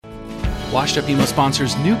Washed Up Emo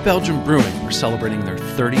sponsors New Belgium Brewing are celebrating their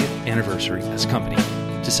 30th anniversary as a company.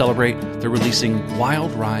 To celebrate, they're releasing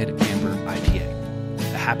Wild Ride Amber IPA,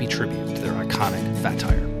 a happy tribute to their iconic fat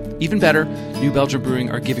tire. Even better, New Belgium Brewing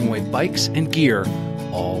are giving away bikes and gear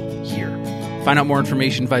all year. Find out more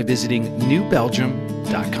information by visiting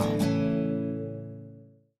newbelgium.com.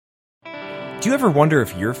 Do you ever wonder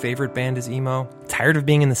if your favorite band is emo? Tired of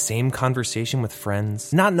being in the same conversation with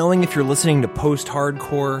friends? Not knowing if you're listening to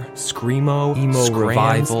post-hardcore, screamo, emo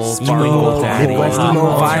revival, emo Midwest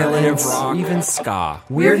emo violence, or even ska?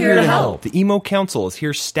 We're here to help. The Emo Council is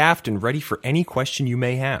here staffed and ready for any question you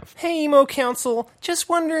may have. Hey, Emo Council, just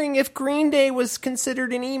wondering if Green Day was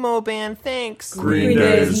considered an emo band, thanks. Green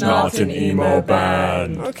Day is not an emo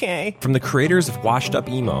band. Okay. From the creators of Washed Up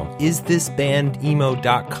Emo,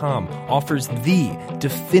 isthisbandemo.com offers the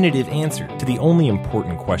definitive answer to the only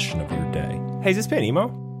important question of your day. Hey, is this band emo?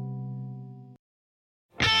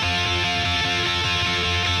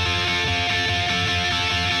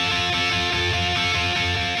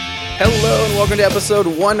 Hello and welcome to episode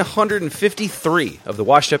 153 of the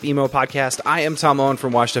Washed Up Emo podcast. I am Tom Owen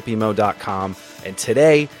from washedupemo.com, and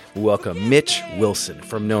today we welcome Mitch Wilson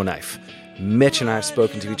from No Knife. Mitch and I have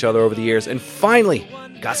spoken to each other over the years and finally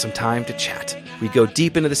got some time to chat. We go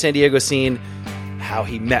deep into the San Diego scene, how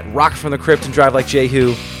he met Rock from the Crypt and Drive Like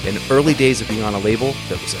Jehu, and early days of being on a label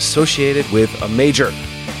that was associated with a major.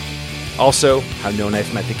 Also, how No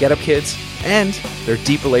Knife met the Get Up Kids, and their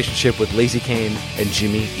deep relationship with Lazy Kane and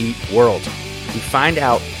Jimmy Eat World. We find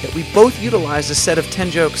out that we both utilize a set of 10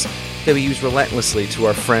 jokes that we use relentlessly to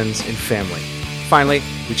our friends and family. Finally,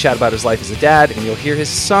 we chat about his life as a dad, and you'll hear his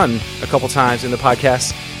son a couple times in the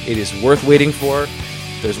podcast. It is worth waiting for.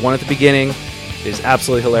 There's one at the beginning. It is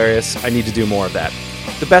absolutely hilarious. I need to do more of that.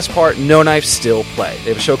 The best part, No Knife still play. They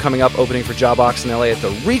have a show coming up opening for Jawbox in LA at the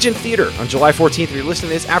Regent Theater on July 14th. If you're listening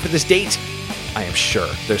to this after this date, I am sure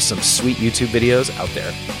there's some sweet YouTube videos out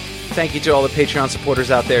there. Thank you to all the Patreon supporters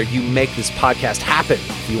out there. You make this podcast happen.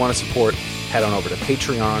 If you want to support, head on over to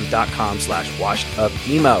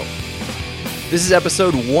patreon.com/washedupemo. This is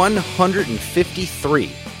episode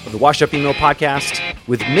 153 of the Washed Up Emo podcast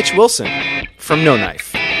with Mitch Wilson from No Knife.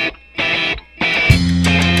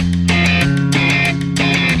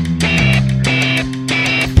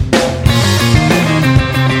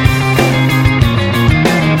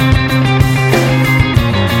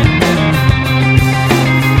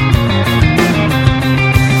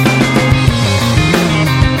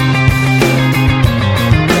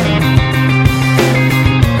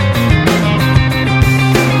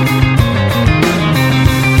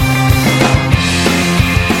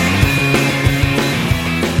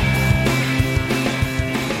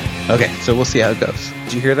 Okay, so we'll see how it goes.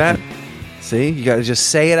 Did you hear that? See? You got to just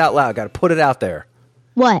say it out loud. Got to put it out there.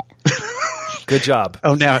 What? Good job.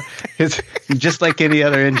 Oh, now, just like any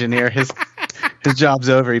other engineer, his job's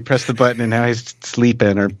over. He pressed the button and now he's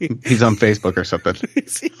sleeping or he's on Facebook or something.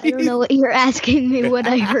 I don't know what you're asking me what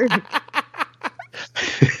I heard.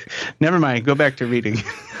 Never mind. Go back to reading.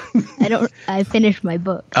 I finished my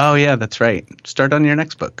book. Oh, yeah, that's right. Start on your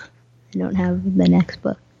next book. I don't have the next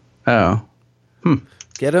book. Oh.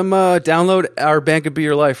 Get him, download Our Band Could Be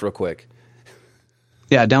Your Life real quick.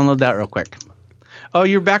 Yeah, download that real quick. Oh,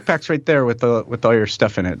 your backpack's right there with all your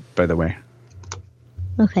stuff in it, by the way.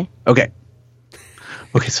 Okay. Okay,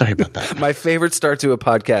 sorry about that. My favorite start to a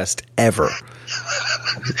podcast ever.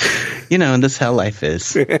 And this is how life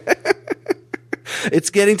is.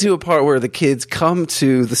 It's getting to a part where the kids come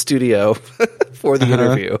to the studio for the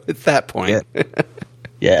interview. At that point. Yeah.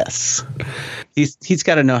 Yes. He's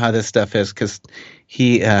got to know how this stuff is because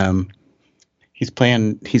he's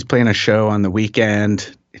playing a show on the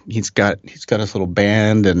weekend. He's got his little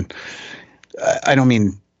band, and I don't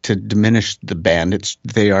mean to diminish the band.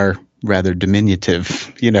 They are rather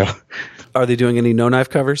diminutive, Are they doing any No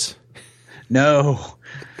Knife covers? No.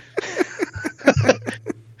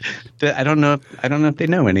 I don't know if they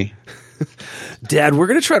know any. Dad, we're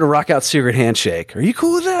gonna try to rock out Secret Handshake. Are you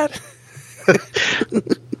cool with that?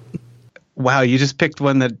 Wow, you just picked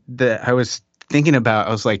one that I was thinking about. I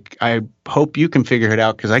was like, I hope you can figure it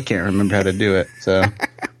out because I can't remember how to do it. So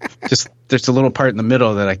just there's a little part in the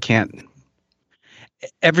middle that I can't.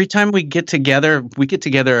 Every time we get together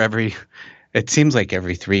it seems like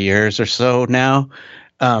every 3 years or so now,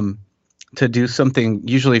 to do something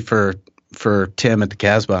usually for Tim at the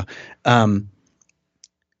Casbah.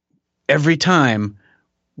 Every time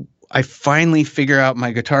I finally figure out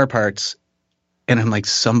my guitar parts and I'm like,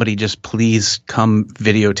 somebody just please come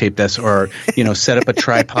videotape this or, set up a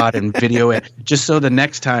tripod and video it just so the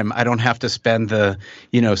next time I don't have to spend the,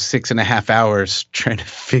 6.5 hours trying to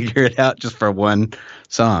figure it out just for one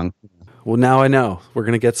song. Well, now I know. We're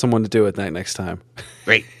going to get someone to do it next time.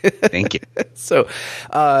 Great. Thank you. So,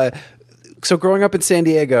 so growing up in San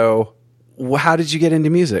Diego, how did you get into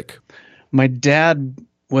music? My dad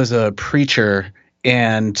was a preacher,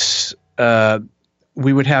 and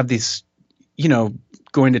we would have these,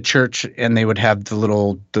 going to church, and they would have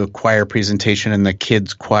the choir presentation and the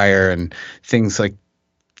kids choir and things like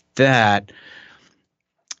that.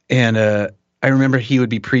 And I remember he would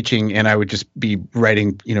be preaching, and I would just be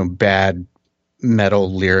writing, bad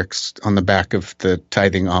metal lyrics on the back of the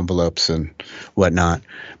tithing envelopes and whatnot.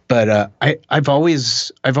 But I've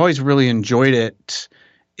always really enjoyed it.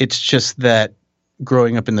 It's just that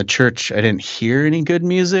growing up in the church, I didn't hear any good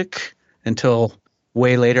music until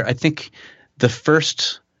way later. I think the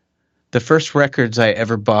first records I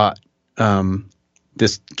ever bought,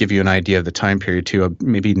 this give you an idea of the time period too,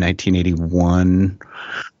 maybe 1981.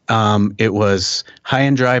 It was High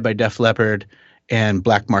and Dry by Def Leppard and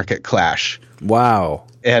Black Market Clash. Wow.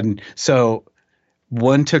 And so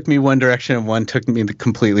one took me one direction and one took me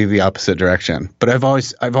completely the opposite direction. But I've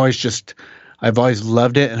always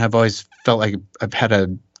loved it, and I've always felt like I've had a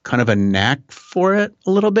kind of a knack for it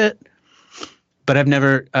a little bit. But I've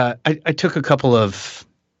never I took a couple of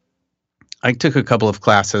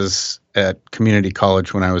classes at community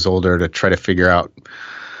college when I was older to try to figure out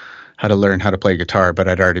how to learn how to play guitar, but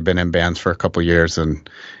I'd already been in bands for a couple of years, and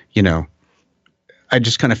I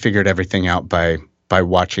just kind of figured everything out by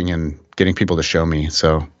watching and getting people to show me.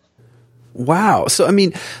 So wow. So I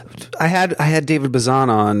mean, I had David Bazan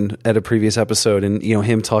on at a previous episode, and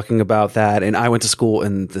him talking about that. And I went to school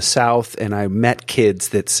in the South, and I met kids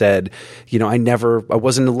that said, I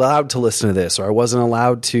wasn't allowed to listen to this, or I wasn't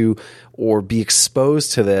allowed to, or be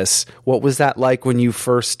exposed to this. What was that like when you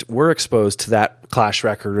first were exposed to that Clash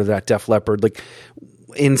record or that Def Leppard? Like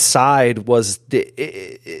inside,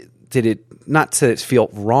 did it not that it feel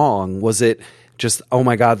wrong? Was it just, oh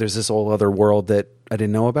my God, there's this whole other world that I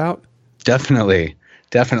didn't know about? Definitely.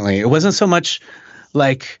 It wasn't so much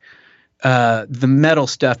like the metal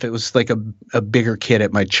stuff. It was like a bigger kid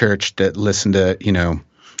at my church that listened to,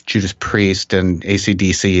 Judas Priest and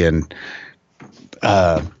AC/DC and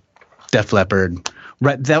Def Leppard.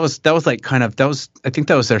 Right, that was like I think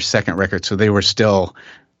that was their second record. So they were still,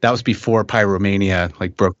 that was before Pyromania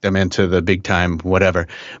like broke them into the big time, whatever.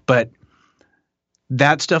 But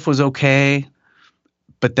that stuff was okay.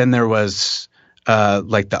 But then there was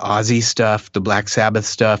like the Ozzy stuff, the Black Sabbath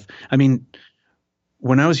stuff. I mean,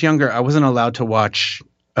 when I was younger, I wasn't allowed to watch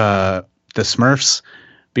the Smurfs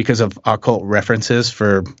because of occult references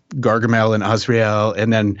for Gargamel and Azrael,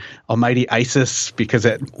 and then Almighty Isis because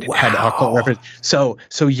it had occult reference. So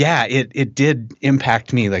yeah, it did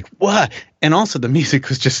impact me. Like what? And also the music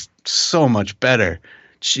was just so much better.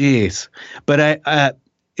 Jeez, but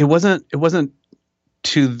it wasn't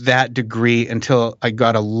to that degree until I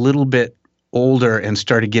got a little bit older and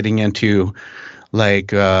started getting into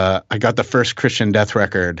like I got the first Christian Death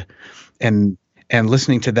record, and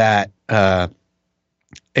listening to that.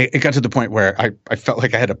 It got to the point where I felt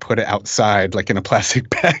like I had to put it outside, like in a plastic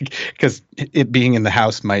bag, because it being in the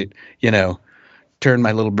house might, turn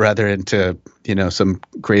my little brother into, some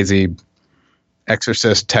crazy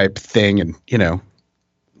exorcist type thing and,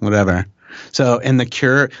 whatever. So, and The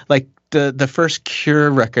Cure, like the first Cure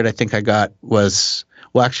record I think I got was,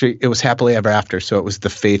 well, actually, it was Happily Ever After. So it was the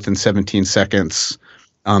Faith in 17 Seconds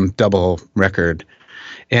double record.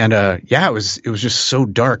 And yeah, it was just so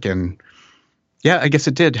dark. And yeah, I guess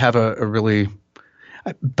it did have a really,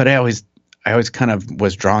 but I always kind of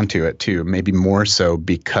was drawn to it too, maybe more so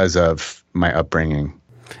because of my upbringing.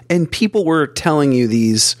 And people were telling you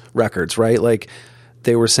these records, right? Like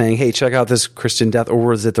they were saying, "Hey, check out this Christian Death," or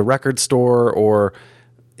was it the record store? Or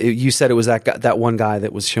you said it was that one guy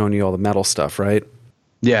that was showing you all the metal stuff, right?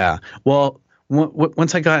 Yeah. Well,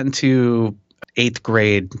 once I got into 8th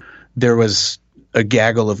grade, there was a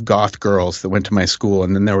gaggle of goth girls that went to my school,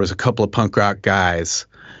 and then there was a couple of punk rock guys,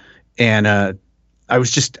 and I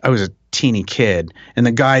was a teeny kid, and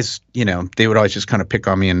the guys, they would always just kind of pick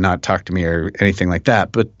on me and not talk to me or anything like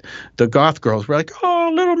that, but the goth girls were like,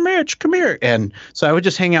 "Oh, little Mitch, come here." And so I would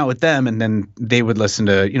just hang out with them, and then they would listen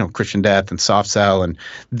to Christian Death and Soft Cell, and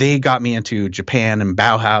they got me into Japan and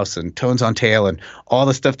Bauhaus and Tones on Tail and all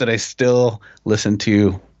the stuff that I still listen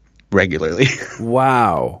to regularly.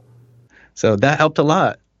 Wow. So that helped a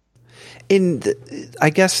lot. I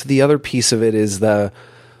guess the other piece of it is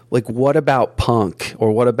what about punk,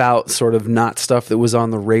 or what about sort of not stuff that was on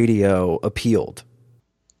the radio appealed?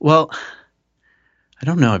 Well, I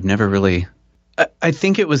don't know. I've never really, I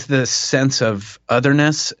think it was the sense of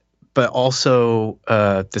otherness, but also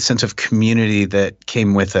the sense of community that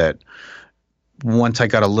came with it. once I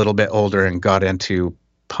got a little bit older and got into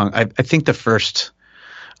punk, I think the first,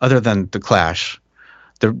 other than the Clash,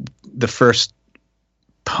 the first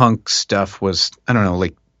punk stuff was, I don't know,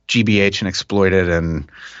 like GBH and Exploited and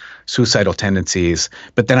Suicidal Tendencies.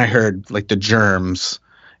 But then I heard like the Germs,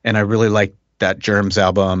 and I really liked that Germs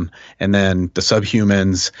album, and then the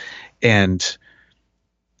Subhumans, and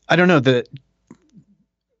I don't know, there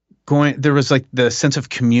was like the sense of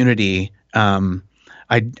community.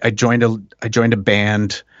 I joined a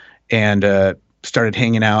band and started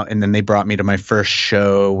hanging out, and then they brought me to my first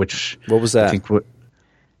show, which What was that? I think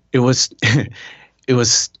it was it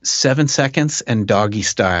was 7 Seconds and Doggy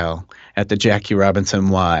Style at the Jackie Robinson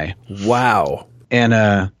Y. Wow.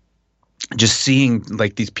 And just seeing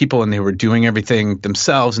like these people, and they were doing everything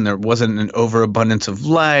themselves, and there wasn't an overabundance of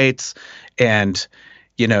lights, and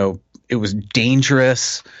it was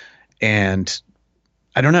dangerous, and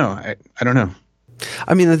I don't know. I don't know.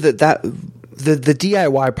 I mean, the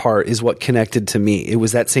DIY part is what connected to me. It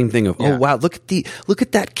was that same thing of, oh wow, look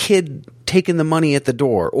at that kid taking the money at the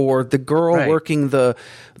door, or the girl working the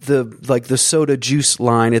soda juice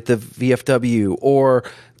line at the VFW, or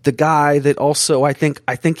the guy that also I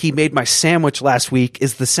think he made my sandwich last week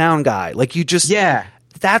is the sound guy. Like you just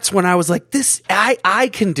that's when I was like, this I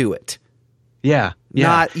can do it. Yeah.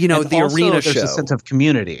 Not and the also, arena there's show. a sense of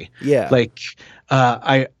community. Yeah. Like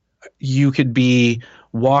you could be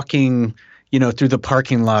walking, through the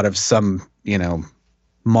parking lot of some,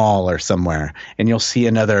 mall or somewhere, and you'll see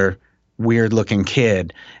another weird looking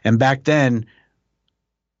kid. And back then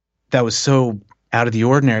that was so out of the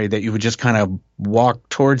ordinary that you would just kind of walk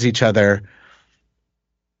towards each other.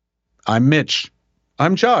 I'm Mitch.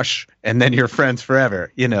 I'm Josh. And then you're friends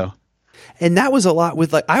forever, And that was a lot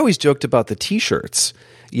with, like, I always joked about the t-shirts.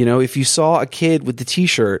 If you saw a kid with the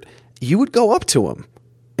t-shirt, you would go up to him.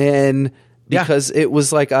 And because it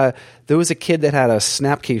was like there was a kid that had a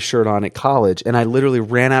Snapcase shirt on at college, and I literally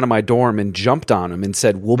ran out of my dorm and jumped on him and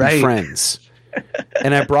said, we'll be friends.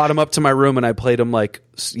 And I brought him up to my room, and I played him like,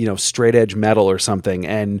 straight edge metal or something.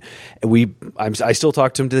 And I still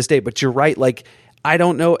talk to him to this day, but you're right. Like, I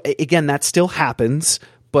don't know. Again, that still happens.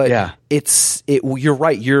 But you're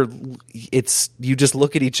right. You just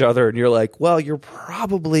look at each other and you're like, well, you're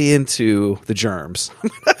probably into the Germs.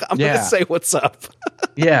 I'm going to say what's up.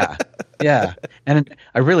 Yeah. And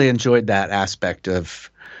I really enjoyed that aspect of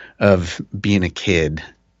being a kid,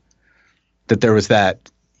 that there was that,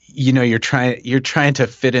 you're trying to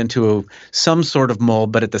fit into some sort of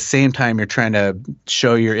mold, but at the same time, you're trying to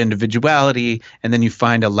show your individuality. And then you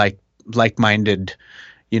find a like-minded,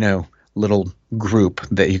 little group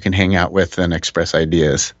that you can hang out with and express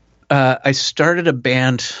ideas. I started a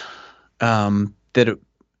band that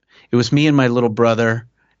it was me and my little brother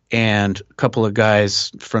and a couple of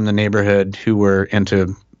guys from the neighborhood who were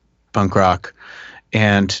into punk rock.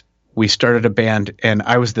 And we started a band, and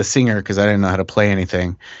I was the singer because I didn't know how to play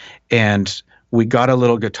anything. And we got a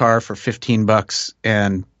little guitar for $15,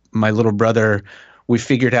 and my little brother, we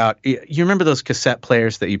figured out, you remember those cassette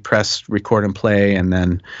players that you press record and play, and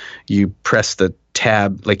then you press the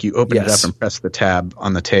tab, like you open it up and press the tab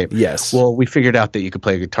on the tape? Yes. Well, we figured out that you could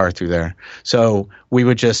play a guitar through there. So we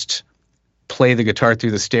would just play the guitar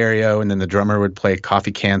through the stereo, and then the drummer would play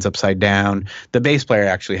Coffee Cans Upside Down. The bass player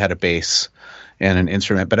actually had a bass and an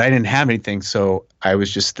instrument, but I didn't have anything, so I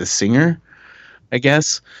was just the singer, I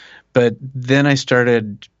guess. But then I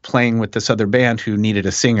started playing with this other band who needed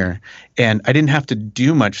a singer, and I didn't have to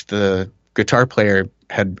do much. The guitar player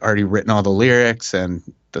had already written all the lyrics and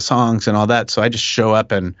the songs and all that, so I just show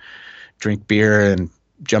up and drink beer and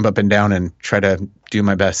jump up and down and try to do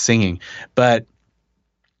my best singing. But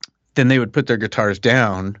then they would put their guitars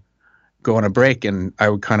down, go on a break, and I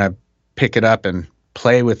would kind of pick it up and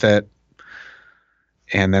play with it,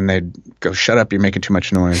 and then they'd go, "Shut up, you're making too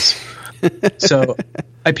much noise." So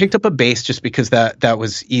I picked up a bass just because that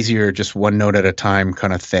was easier, just one note at a time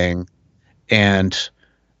kind of thing. And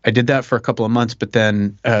I did that for a couple of months, but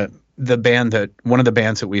then one of the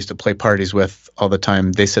bands that we used to play parties with all the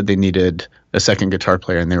time, they said they needed a second guitar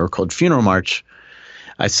player, and they were called Funeral March.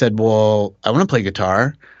 I said, well, I want to play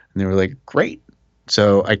guitar. And they were like, great.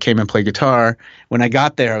 So I came and played guitar. When I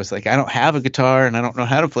got there, I was like, I don't have a guitar and I don't know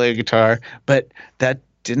how to play a guitar, but that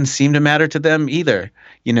didn't seem to matter to them either.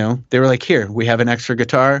 They were like, here, we have an extra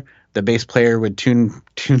guitar. The bass player would tune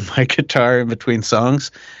my guitar in between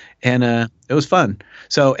songs, and it was fun.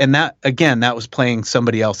 So, and that was playing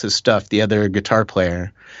somebody else's stuff, the other guitar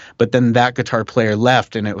player. But then that guitar player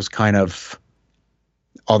left, and it was kind of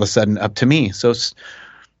all of a sudden up to me. So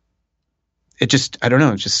I don't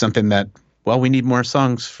know, it's just something that, well, we need more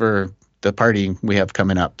songs for the party we have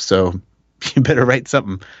coming up, so you better write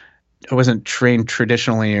something. trained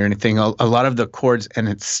traditionally or anything. A lot of the chords, and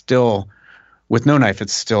it's still with No Knife,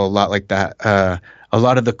 it's still a lot like that. A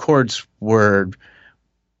lot of the chords were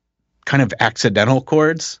kind of accidental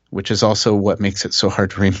chords, which is also what makes it so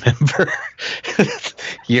hard to remember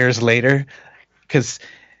years later, because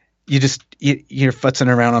you're futzing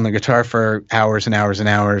around on the guitar for hours and hours and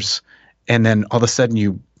hours, and then all of a sudden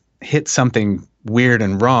you hit something weird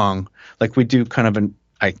and wrong. Like we do kind of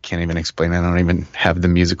I can't even explain it. I don't even have the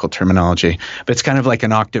musical terminology, but it's kind of like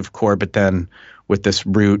an octave chord, but then with this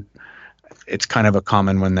root, it's kind of a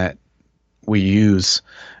common one that we use.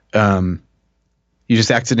 You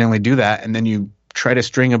just accidentally do that, and then you try to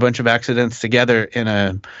string a bunch of accidents together in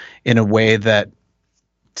a way that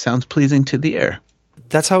sounds pleasing to the ear.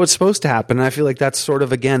 That's how it's supposed to happen. And I feel like that's sort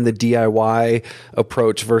of, again, the DIY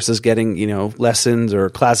approach versus getting, lessons or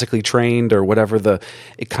classically trained or whatever.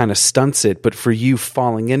 It kind of stunts it. But for you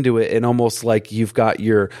falling into it and almost like you've got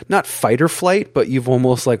your, not fight or flight, but you've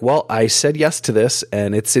almost like, well, I said yes to this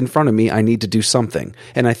and it's in front of me. I need to do something.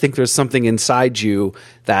 And I think there's something inside you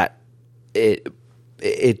that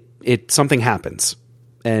something happens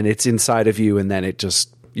and it's inside of you. And then it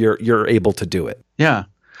just, you're able to do it. Yeah.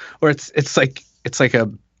 Or it's like a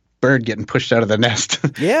bird getting pushed out of the nest.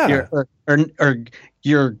 Yeah. or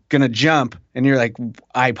you're going to jump and you're like,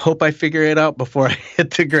 I hope I figure it out before I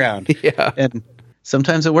hit the ground. Yeah. And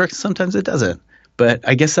sometimes it works, sometimes it doesn't. But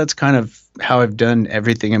I guess that's kind of how I've done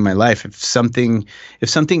everything in my life. If something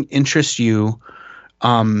interests you,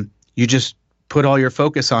 you just put all your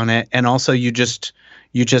focus on it. And also you just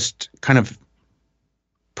kind of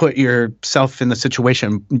put yourself in the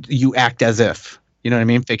situation. You act as if. You know what I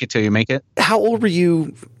mean? Fake it till you make it. How old were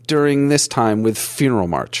you during this time with Funeral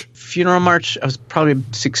March? Funeral March, I was probably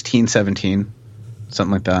 16, 17,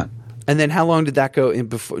 something like that. And then how long did that go in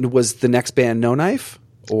before? Was the next band No Knife?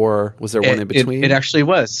 Or was there one in between? It actually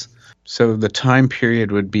was. So the time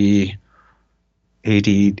period would be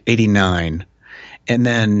 89. And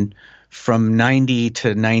then from 90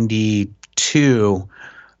 to 92,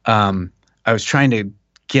 I was trying to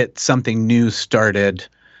get something new started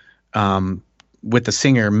with the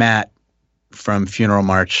singer Matt from Funeral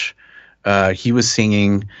March. He was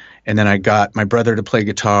singing, and then I got my brother to play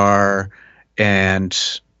guitar, my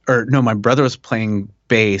brother was playing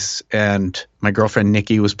bass, and my girlfriend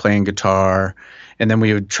Nikki was playing guitar, and then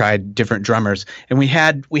we would try different drummers, and we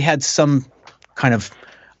had some kind of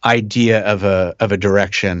idea of a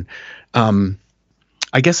direction.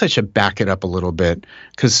 I guess I should back it up a little bit,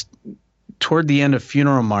 because toward the end of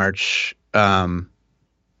Funeral March,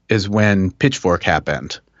 is when Pitchfork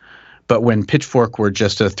happened. But when Pitchfork were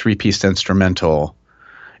just a 3-piece instrumental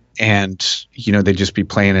and, they'd just be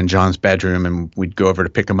playing in John's bedroom and we'd go over to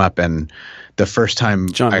pick them up. And the first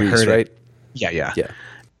time John I Reese, heard right? it. Yeah.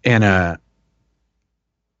 And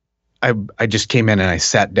I just came in and I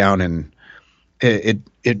sat down and it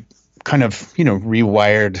kind of,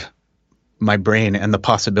 rewired my brain and the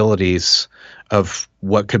possibilities of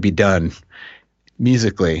what could be done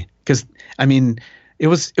musically. Because, it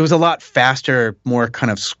was a lot faster, more kind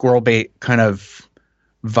of squirrel bait kind of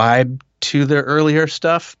vibe to their earlier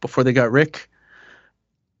stuff before they got Rick.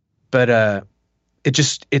 But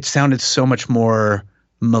it sounded so much more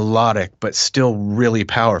melodic, but still really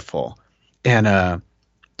powerful. And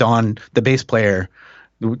Don, the bass player,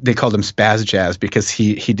 they called him Spaz Jazz because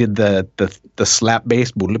he did the slap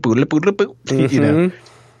bass, Mm-hmm.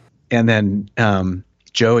 And then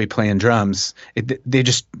Joey playing drums. They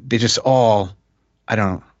just all. I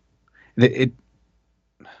don't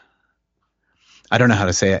know how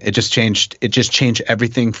to say it. It just changed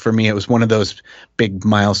everything for me. It was one of those big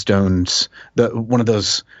milestones, one of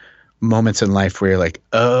those moments in life where you're like,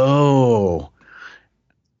 oh.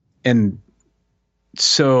 And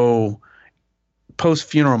so post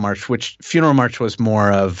Funeral March, which Funeral March was more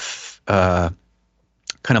of kind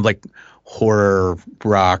of like horror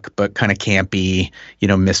rock, but kind of campy,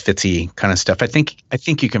 misfitsy kind of stuff. I think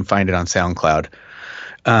you can find it on SoundCloud.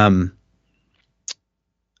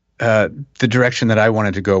 The direction that I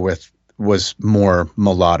wanted to go with was more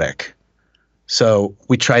melodic. So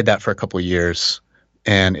we tried that for a couple of years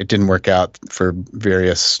and it didn't work out for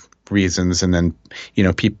various reasons. And then,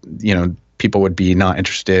 people would be not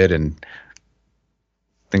interested and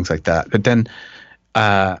things like that. But then,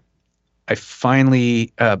 I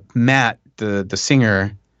finally, Matt, the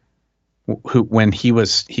singer, who, when he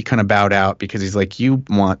kind of bowed out because he's like, you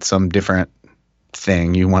want some different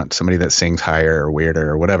thing. You want somebody that sings higher or weirder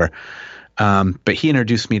or whatever. But he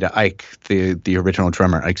introduced me to Ike, the original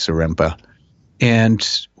drummer, Ike Zarempa.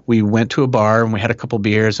 And we went to a bar and we had a couple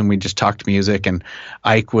beers and we just talked music. And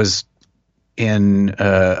Ike was in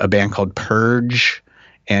a band called Purge.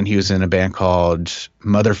 and he was in a band called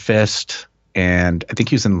Mother Fist, and I think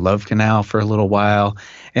he was in Love Canal for a little while.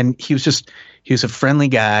 And he was a friendly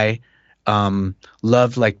guy.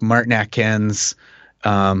 Loved like Martin Atkins.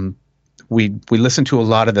 We listened to a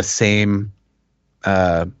lot of the same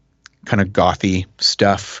kind of gothy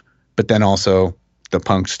stuff, but then also the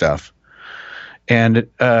punk stuff. And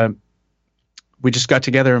we just got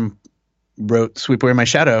together and wrote Sweep Away My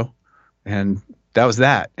Shadow, and that was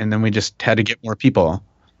that. And then we just had to get more people.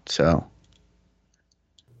 So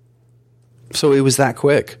it was that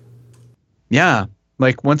quick. Yeah.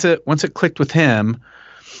 Like once it clicked with him,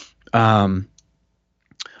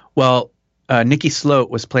 Nikki Sloat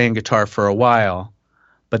was playing guitar for a while,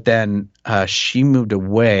 but then she moved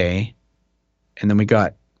away, and then we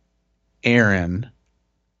got Aaron,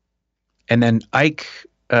 and then Ike.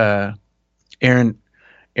 Aaron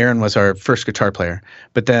was our first guitar player,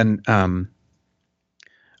 but then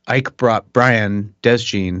Ike brought Brian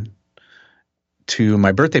Desjean to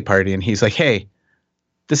my birthday party, and he's like, "Hey,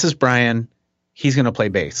 this is Brian. He's going to play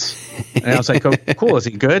bass." And I was like, "Oh, cool. Is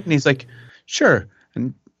he good?" And he's like, "Sure."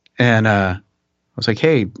 And I was like,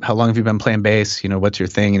 "Hey, how long have you been playing bass? What's your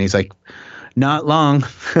thing?" And he's like, "Not long,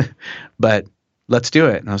 but let's do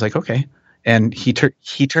it." And I was like, "Okay." And he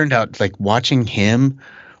turned out, like, watching him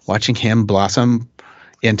blossom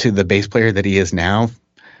into the bass player that he is now.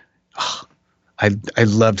 Oh, I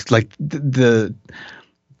loved, like, the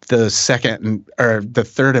second or the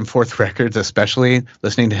third and fourth records, especially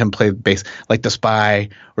listening to him play bass, like The Spy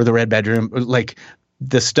or The Red Bedroom, like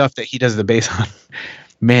the stuff that he does the bass on.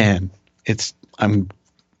 Man,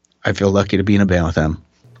 I feel lucky to be in a band with him.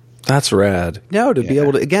 That's rad. No, to be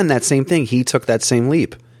able to, again, that same thing. He took that same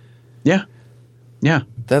leap. Yeah. Yeah.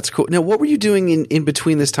 That's cool. Now, what were you doing in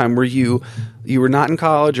between this time? Were you were not in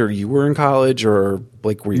college, or you were in college, or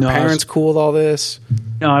like were your parents cool with all this?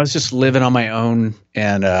 No, I was just living on my own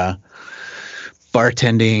and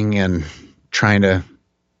bartending and trying to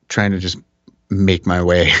just make my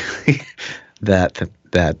way,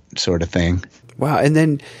 that sort of thing. Wow. And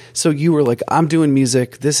then, so you were like, I'm doing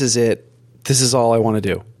music. This is it. This is all I want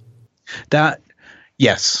to do.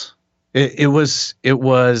 Yes, it was,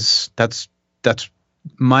 that's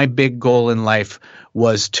my big goal in life,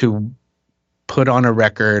 was to put on a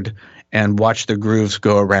record and watch the grooves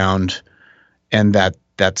go around. And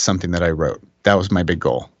that's something that I wrote. That was my big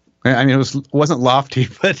goal. I mean, it wasn't lofty,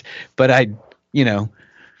 but I,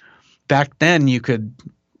 back then you could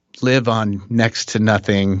live on next to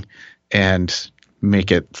nothing and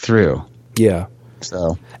make it through. Yeah.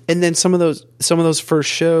 So, and then some of those first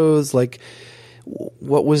shows, like,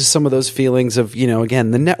 what was some of those feelings of,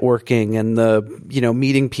 again, the networking and the,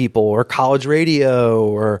 meeting people, or college radio,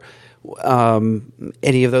 or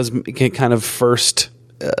any of those kind of first,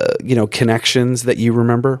 connections that you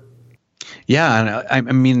remember? Yeah. And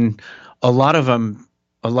I mean, a lot of them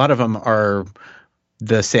are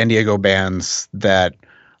the San Diego bands that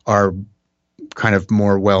are kind of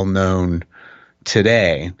more well known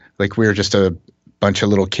today. Like, we were just a bunch of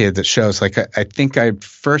little kids at shows. Like, I think I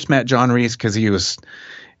first met John Reese because he was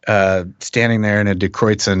standing there in a De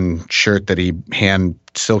Kreutzen shirt that he hand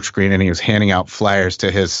silkscreen, and he was handing out flyers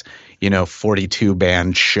to his 42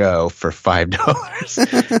 band show for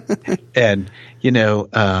 $5. And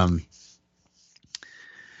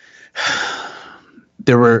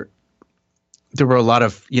there were a lot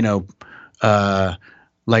of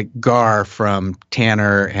like Gar from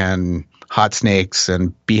Tanner and Hot Snakes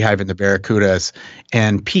and Beehive and the Barracudas,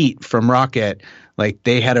 and Pete from Rocket. Like,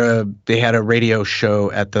 they had a radio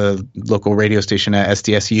show at the local radio station at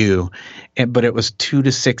SDSU, but it was 2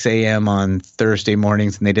 to 6 a.m. on Thursday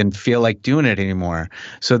mornings, and they didn't feel like doing it anymore.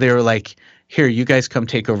 So they were like, "Here, you guys come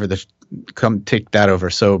take that over."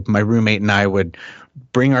 So my roommate and I would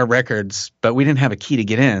bring our records, but we didn't have a key to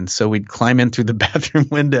get in, so we'd climb in through the bathroom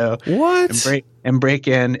window. What? And break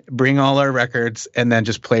in, bring all our records, and then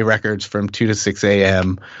just play records from 2 to 6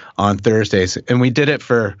 a.m. on Thursdays. And we did it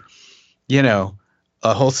for,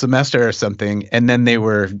 a whole semester or something. And then they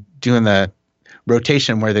were doing the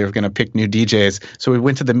rotation where they were going to pick new DJs. So we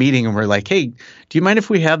went to the meeting and we're like, "Hey, do you mind if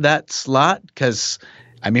we have that slot? Because,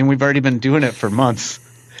 I mean, we've already been doing it for months."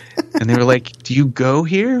 And they were like, "Do you go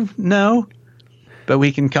here?" "No, but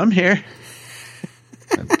we can come here."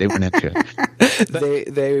 They weren't into it.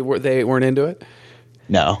 They weren't into it?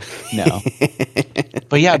 No.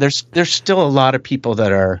 But yeah, there's still a lot of people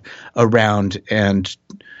that are around and,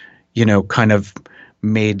 kind of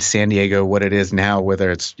made San Diego what it is now, whether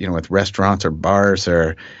it's, with restaurants or bars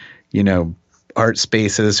or, art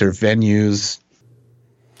spaces or venues.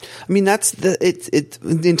 I mean, that's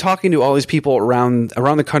in talking to all these people around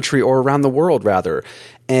the country or around the world rather,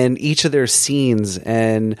 and each of their scenes.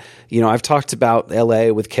 And, I've talked about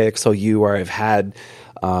LA with KXLU, where I've had,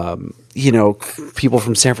 people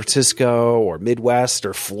from San Francisco or Midwest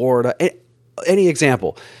or Florida, any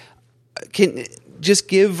example. Can just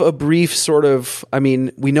give a brief sort of, I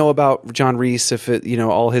mean, we know about John Reese,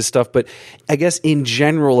 all his stuff, but I guess in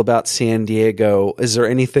general about San Diego, is there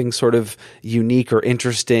anything sort of unique or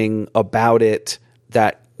interesting about it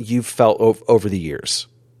that you've felt over the years?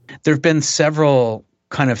 There have been several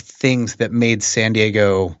kind of things that made San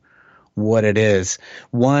Diego what it is.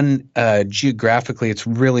 One, geographically, it's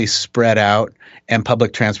really spread out and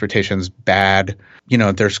public transportation's bad.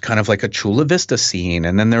 There's kind of like a Chula Vista scene,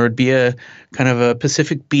 and then there would be a kind of a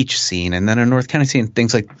Pacific Beach scene, and then a North County scene,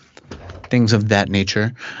 things of that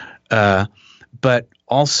nature. But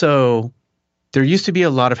also, there used to be a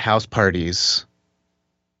lot of house parties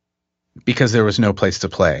because there was no place to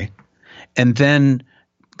play. And then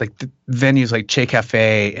like the venues like Che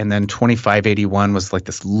Cafe, and then 2581 was like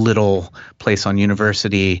this little place on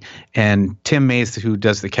University, and Tim Mays, who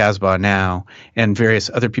does the Casbah now, and various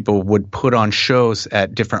other people would put on shows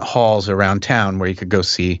at different halls around town where you could go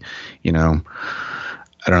see, I don't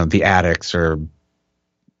know, the Addicts or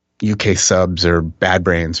UK Subs or Bad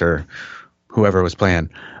Brains or whoever was playing.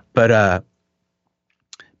 But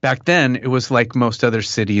back then it was like most other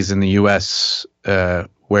cities in the US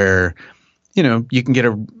where you can get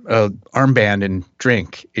a armband and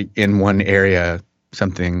drink in one area,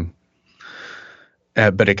 something,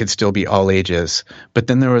 but it could still be all ages. But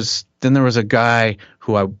then there was a guy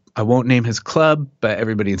who I won't name his club, but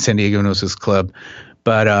everybody in San Diego knows his club.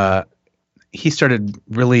 But he started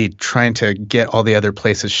really trying to get all the other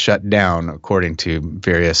places shut down, according to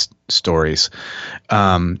various stories.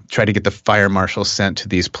 Tried to get the fire marshal sent to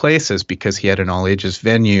these places because he had an all ages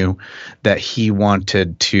venue that he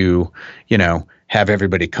wanted to, have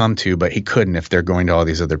everybody come to, but he couldn't if they're going to all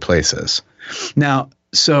these other places. Now,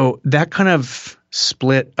 so that kind of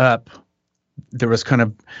split up. There was kind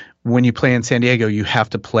of, when you play in San Diego, you have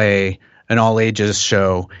to play an all ages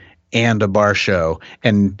show and a bar show.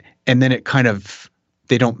 And then it kind of,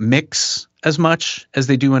 they don't mix as much as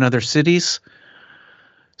they do in other cities.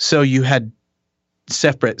 So you had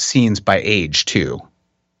separate scenes by age too,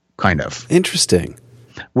 kind of. Interesting.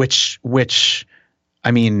 Which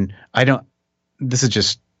I mean, this is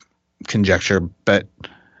just conjecture, but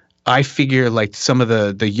I figure like some of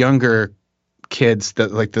the younger kids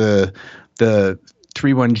that like the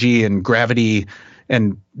 31G and Gravity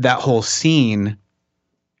and that whole scene,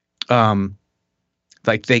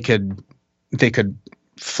 like they could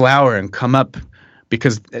flower and come up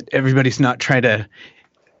because everybody's not trying to,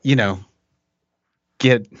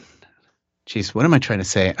 what am I trying to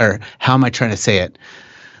say? Or how am I trying to say it?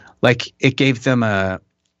 Like it gave them a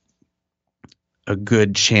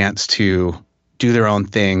good chance to do their own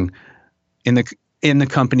thing in the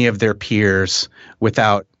company of their peers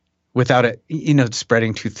without it,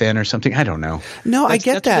 spreading too thin or something. I don't know. No, I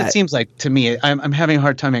get that. It seems like to me. I'm having a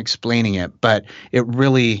hard time explaining it, but it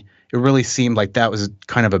really seemed like that was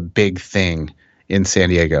kind of a big thing in San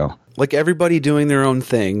Diego. Like everybody doing their own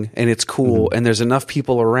thing, and it's cool, and there's enough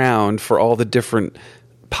people around for all the different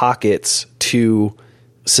pockets to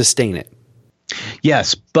sustain it.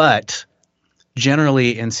 Yes, but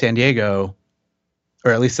generally in San Diego,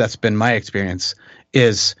 or at least that's been my experience,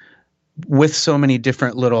 is with so many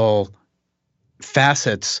different little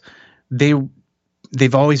facets,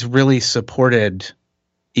 they've always really supported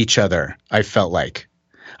each other. I felt like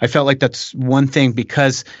that's one thing,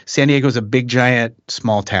 because San Diego is a big, giant,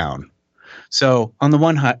 small town. So on the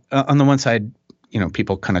one side,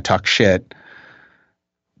 people kind of talk shit,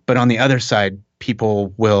 but on the other side,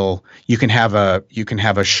 you can have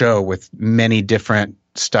a show with many different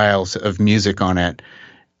styles of music on it,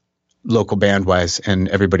 local band wise, and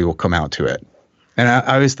everybody will come out to it. And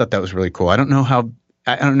I always thought that was really cool. I don't know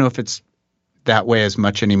if it's that way as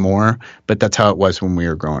much anymore, but that's how it was when we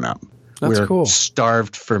were growing up. That's cool.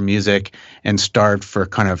 Starved for music and starved for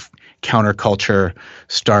kind of counterculture,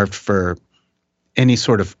 starved for any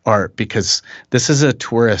sort of art, because this is a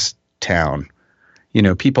tourist town.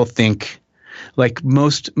 People think like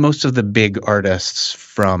most of the big artists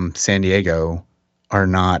from San Diego are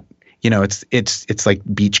not, it's like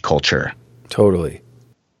beach culture. Totally.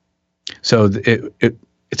 So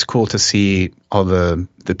it's cool to see all the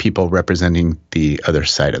people representing the other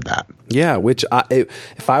side of that. Yeah, which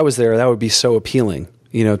if I was there, that would be so appealing,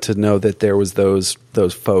 to know that there was those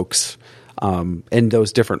folks. in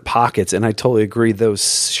those different pockets. And I totally agree.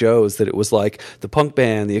 Those shows that it was like the punk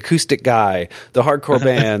band, the acoustic guy, the hardcore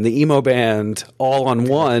band, the emo band, all on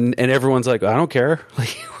one, and everyone's like, I don't care.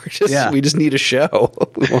 Like we just need a show.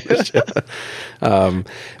 We want a show.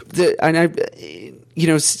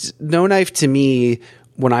 No Knife to me,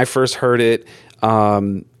 when I first heard it,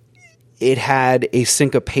 it had a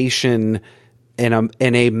syncopation and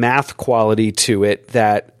a math quality to it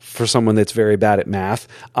that, for someone that's very bad at math,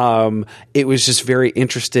 it was just very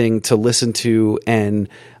interesting to listen to. And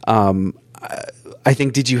I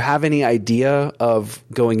think, did you have any idea of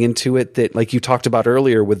going into it that, like you talked about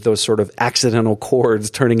earlier, with those sort of accidental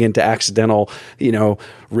chords turning into accidental,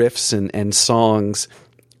 riffs and songs?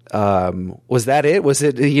 Was that it? Was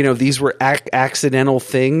it, these were accidental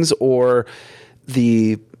things, or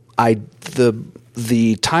the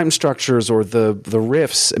time structures or the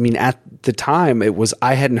riffs? I mean, at the time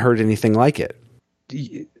I hadn't heard anything like it.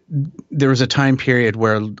 There was a time period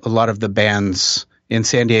where a lot of the bands in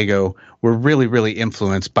San Diego were really, really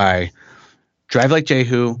influenced by Drive Like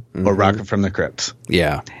Jehu or Rocket from the Crypt.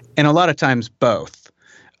 Yeah. And a lot of times both.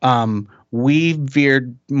 We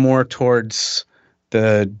veered more towards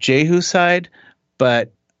the Jehu side,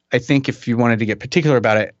 but I think if you wanted to get particular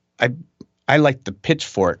about it, I like the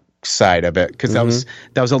Pitchfork side of it, because that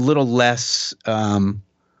was a little less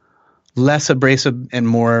abrasive and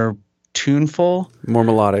more tuneful, more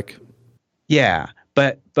melodic. Yeah,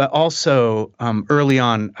 but also early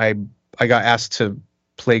on, I got asked to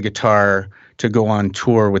play guitar to go on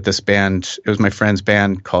tour with this band. It was my friend's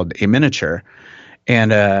band called A Miniature,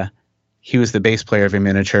 and he was the bass player of A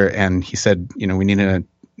Miniature, and he said, we need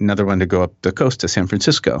another one to go up the coast to San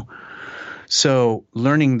Francisco. So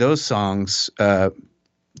learning those songs,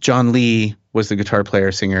 John Lee was the guitar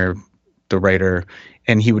player, singer, the writer,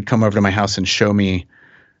 and he would come over to my house and show me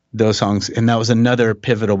those songs. And that was another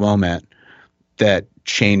pivotal moment that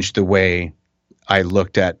changed the way I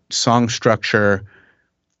looked at song structure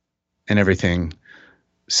and everything.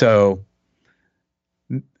 So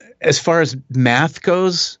as far as math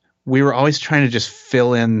goes, we were always trying to just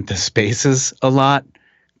fill in the spaces a lot,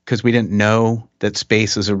 because we didn't know that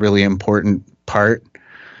space is a really important part.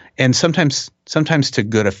 And sometimes to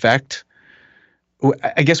good effect.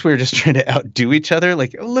 I guess we were just trying to outdo each other.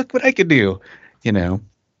 Like, oh, look what I could do,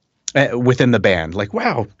 within the band. Like,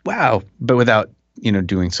 wow. But without,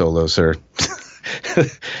 doing solos or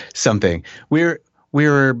something. We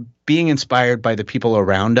were being inspired by the people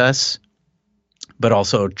around us, but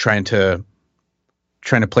also trying to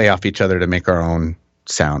play off each other to make our own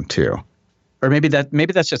sound too. Or maybe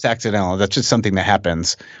that's just accidental. That's just something that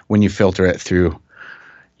happens when you filter it through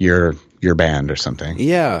your band or something.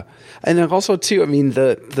 Yeah. And then also too, I mean,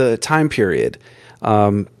 the time period,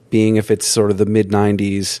 being if it's sort of the mid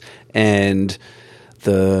 90s, and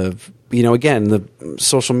again, the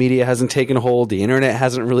social media hasn't taken hold. The internet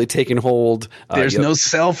hasn't really taken hold. There's no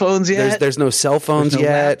cell phones yet. There's no cell phones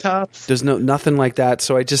yet. Laptops. There's nothing like that.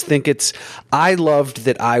 So I just think I loved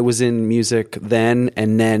that I was in music then,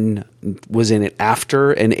 and then was in it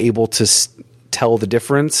after, and able to tell the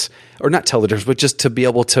difference, or not tell the difference, but just to be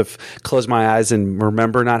able to close my eyes and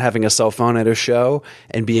remember not having a cell phone at a show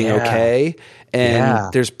and being okay.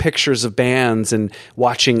 And there's pictures of bands and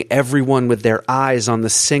watching everyone with their eyes on the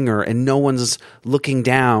singer, and no one's looking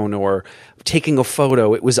down or taking a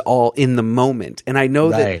photo. It was all in the moment. And I know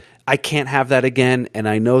that I can't have that again. And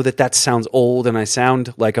I know that sounds old, and I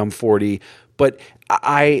sound like I'm 40, but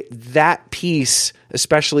that piece,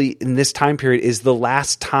 especially in this time period, is the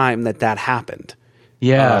last time that happened.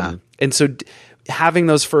 Yeah. And so having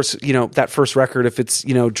those first, that first record, if it's,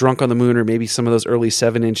 Drunk on the Moon, or maybe some of those early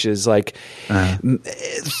 7-inches, like,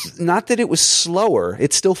 not that it was slower,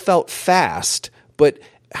 it still felt fast, but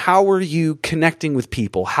how were you connecting with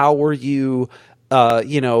people? How were you,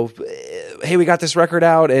 hey, we got this record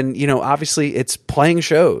out, and, obviously it's playing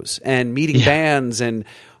shows and meeting bands, and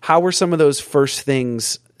how were some of those first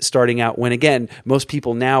things starting out, when, again, most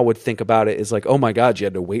people now would think about it as like, oh my God, you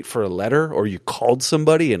had to wait for a letter, or you called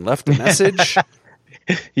somebody and left a message?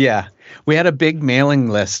 Yeah. We had a big mailing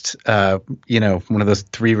list, one of those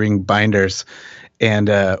 3-ring binders, and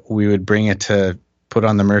we would bring it to put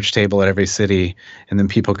on the merch table at every city, and then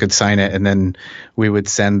people could sign it, and then we would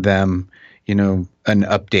send them, an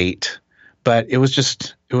update. But it was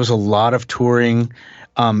a lot of touring.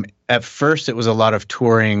 At first, it was a lot of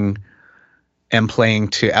touring and playing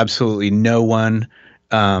to absolutely no one.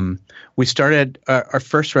 We started our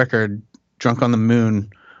first record, Drunk on the Moon,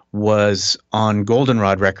 was on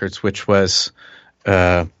Goldenrod Records, which was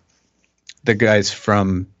the guys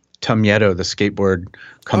from Tumyeto, the skateboard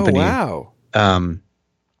company. Oh, wow.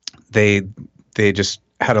 They just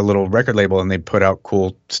had a little record label, and they put out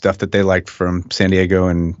cool stuff that they liked from San Diego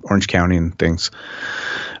and Orange County and things.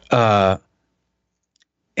 And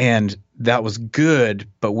that was good,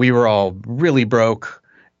 but we were all really broke.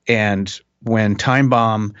 And when Time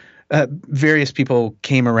Bomb, various people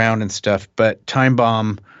came around and stuff, but Time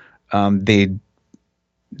Bomb, they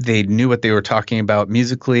knew what they were talking about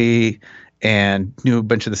musically and knew a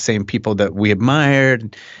bunch of the same people that we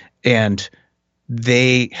admired, and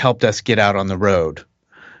they helped us get out on the road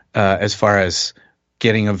as far as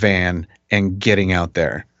getting a van and getting out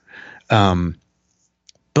there.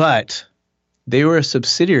 But they were a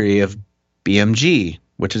subsidiary of BMG,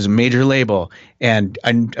 which is a major label. And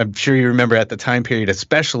I'm sure you remember at the time period,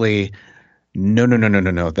 especially, no.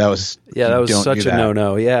 That was such a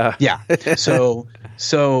no. Yeah. Yeah. So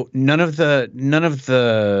none of the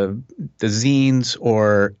zines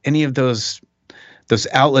or any of those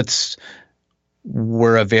outlets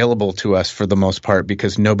were available to us for the most part,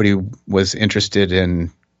 because nobody was interested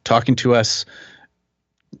in talking to us,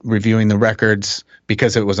 reviewing the records,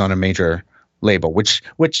 because it was on a major label, which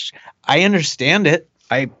I understand it.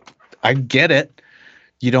 I get it.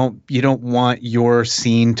 You don't want your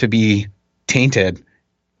scene to be tainted.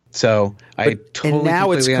 So I totally and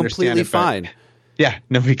now it's completely understand fine. Yeah,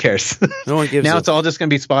 nobody cares. No one gives now a- it's all just going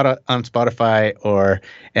to be on Spotify or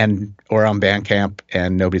on Bandcamp,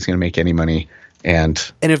 and nobody's going to make any money.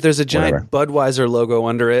 And if there's a giant Budweiser logo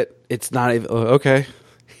under it, it's not even okay.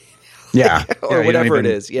 Yeah, or whatever it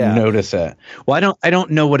is. Yeah, notice it. Well, I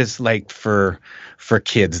don't know what it's like for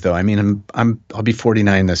kids though. I mean, I'll be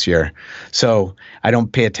 49 this year, so I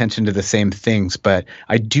don't pay attention to the same things. But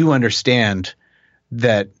I do understand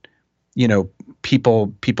that,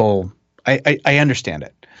 people. I understand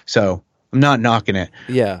it. So I'm not knocking it.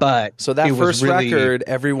 Yeah. But so that first record,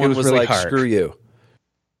 everyone was really like, hard. "Screw you."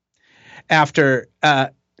 After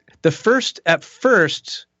at first,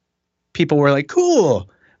 people were like, "Cool,"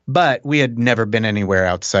 but we had never been anywhere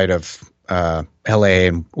outside of LA,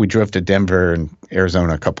 and we drove to Denver and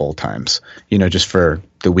Arizona a couple of times, just for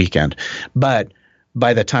the weekend. But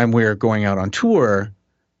by the time we were going out on tour,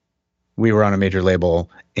 we were on a major label,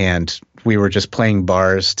 and we were just playing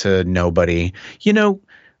bars to nobody.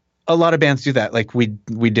 A lot of bands do that. Like we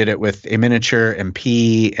did it with A Miniature and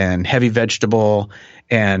P and Heavy Vegetable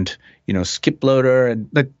and Skip Loader, and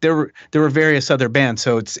there were various other bands.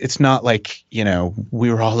 So it's not like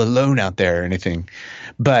we were all alone out there or anything.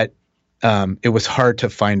 But it was hard to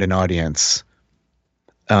find an audience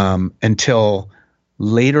until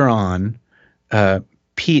later on.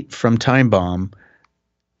 Pete from Time Bomb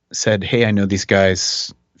said, "Hey, I know these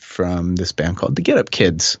guys from this band called the Get Up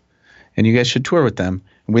Kids, and you guys should tour with them."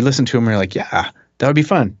 And we listened to them, and we were like, "Yeah, that would be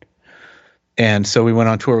fun." And so we went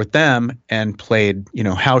on tour with them and played,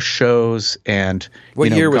 house shows. And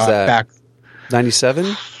what year was that? Back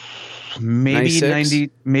 97, maybe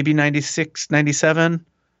 90, maybe 96, 97.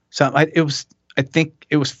 So I think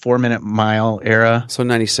it was 4 Minute Mile era. So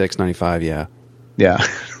 96, 95, yeah. Yeah,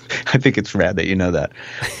 I think it's rad that you know that.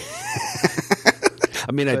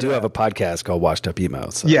 I mean, I do have a podcast called Washed Up Emo,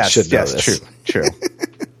 so I yes, should know this. True.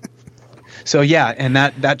 So yeah, and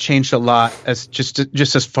that changed a lot as just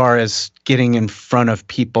as far as getting in front of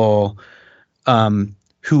people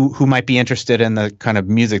who might be interested in the kind of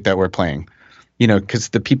music that we're playing. Because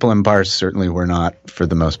the people in bars certainly were not, for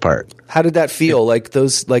the most part. How did that feel? Like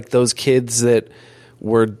those kids that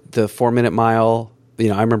were the 4 Minute Mile.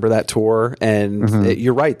 I remember that tour, and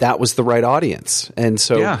you're right. That was the right audience, and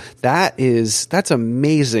so that's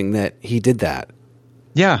amazing that he did that.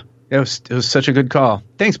 Yeah, it was such a good call.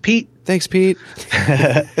 Thanks, Pete.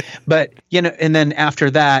 But and then after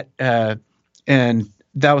that, and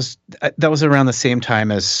that was around the same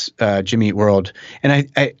time as Jimmy Eat World, and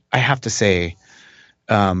I have to say,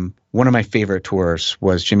 one of my favorite tours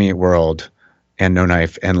was Jimmy Eat World and No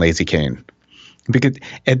Knife and Lazy Kane. Because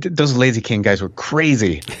those Lazy King guys were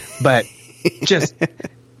crazy, but just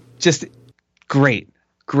great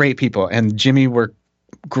people. And Jimmy were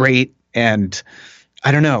great. And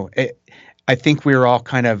I don't know. I think we were all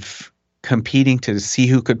kind of competing to see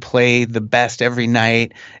who could play the best every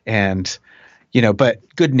night, and but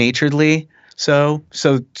good naturedly. So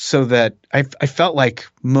that I felt like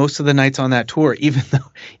most of the nights on that tour,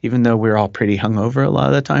 even though we were all pretty hungover a lot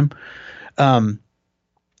of the time.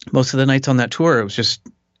 Most of the nights on that tour, it was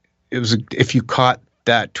if you caught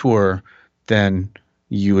that tour, then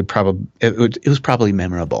you would probably it was probably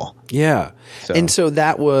memorable. Yeah, and so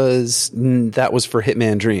that was for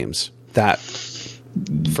Hitman Dreams,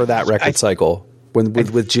 for that record cycle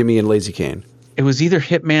with Jimmy and Lazy Kane. It was either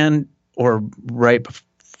Hitman or right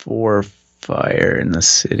before Fire in the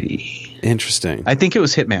City. Interesting. I think it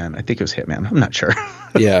was Hitman. I'm not sure.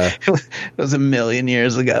 Yeah. It was a million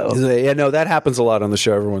years ago. Yeah, no, that happens a lot on the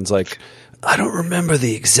show. Everyone's like, I don't remember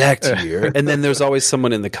the exact year. And then there's always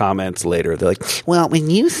someone in the comments later. They're like, well, when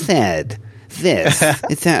you said this,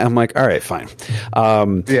 it's that. I'm like, all right, fine.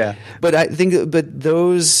 Yeah. But I think,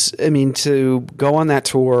 to go on that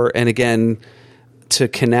tour and again, to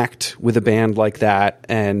connect with a band like that,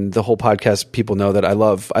 and the whole podcast, people know that I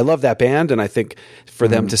love that band, and I think for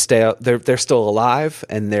them to stay out, they're still alive,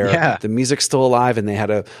 and the music's still alive, and they had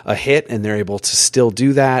a hit, and they're able to still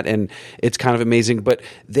do that, and it's kind of amazing. But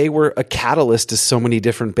they were a catalyst to so many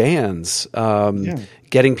different bands,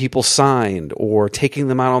 getting people signed or taking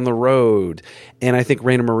them out on the road. And I think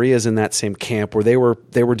Raina Maria's in that same camp where they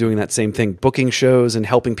were doing that same thing, booking shows and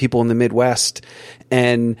helping people in the Midwest,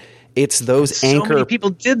 and it's those so many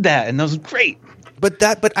people did that, and those were great. But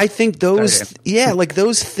I think those, like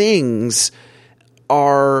those things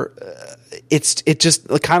are. It's just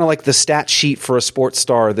kind of like the stat sheet for a sports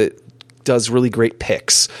star that does really great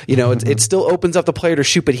picks. It still opens up the player to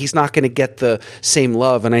shoot, but he's not going to get the same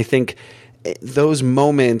love. And I think those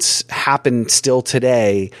moments happen still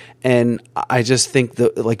today. And I just think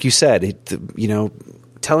that, like you said,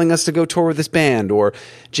 telling us to go tour with this band, or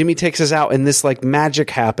Jimmy takes us out and this like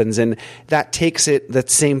magic happens, and that takes it,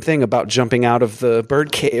 that same thing about jumping out of the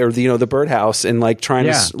bird cage or the birdhouse and like trying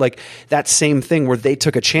to like that same thing where they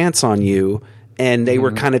took a chance on you and they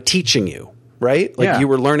were kind of teaching you, right? Like you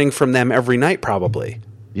were learning from them every night probably.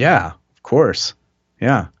 Yeah, of course.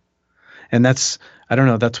 Yeah. And that's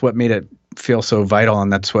what made it feel so vital,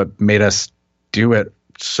 and that's what made us do it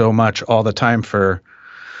so much all the time for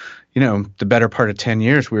the better part of 10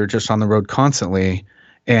 years. We were just on the road constantly.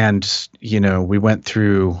 And, we went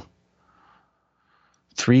through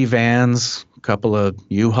 3 vans, a couple of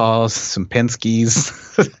U-Hauls, some Penske's,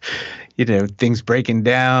 things breaking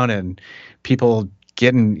down and people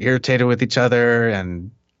getting irritated with each other and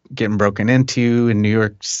getting broken into in New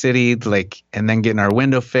York City, and then getting our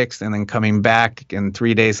window fixed and then coming back and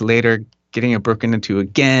 3 days later getting it broken into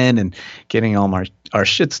again and getting all our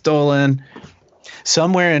shit stolen.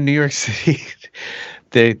 Somewhere in New York City,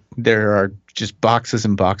 there are just boxes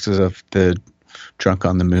and boxes of the Drunk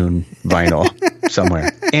on the Moon vinyl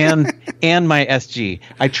somewhere, and my SG.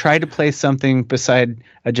 I tried to play something beside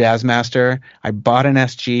a Jazzmaster. I bought an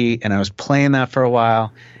SG and I was playing that for a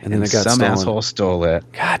while, and then some asshole stole it.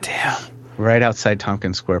 God damn! Right outside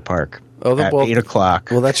Tompkins Square Park at 8 o'clock.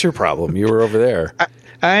 Well, that's your problem. You were over there.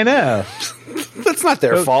 I know. That's not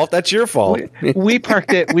their fault. That's your fault. We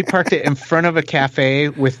parked it in front of a cafe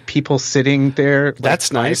with people sitting there.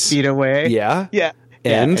 That's nice. 5 feet away. Yeah. Yeah.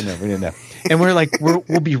 And we didn't know. And we're like,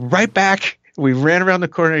 we'll be right back. We ran around the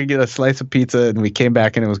corner to get a slice of pizza, and we came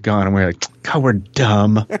back and it was gone. And we were like, God, we're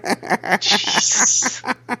dumb.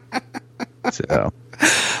 Jeez. So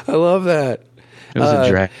I love that. It was a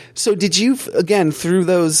drag. So did you, again, through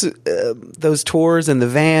those tours and the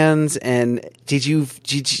vans, and did you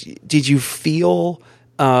feel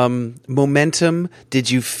momentum? Did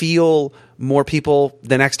you feel more people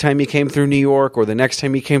the next time you came through New York or the next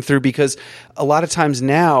time you came through? Because a lot of times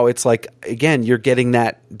now it's like, again, you're getting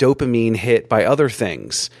that dopamine hit by other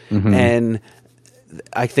things. Mm-hmm. And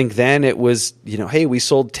I think then it was, hey, we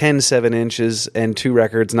sold 10 7-inches and 2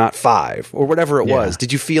 records, not 5 or whatever it was.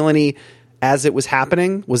 Did you feel any as it was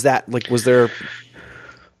happening? Was that like, was there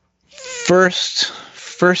first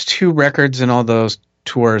 2 records in all those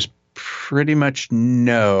tours? Pretty much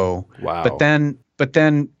no. Wow. But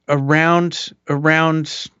then around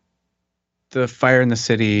the Fire in the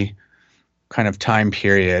City kind of time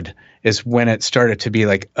period is when it started to be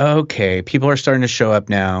like, okay, people are starting to show up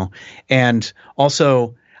now. And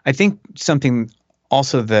also, I think something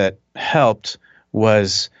also that helped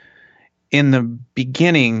was in the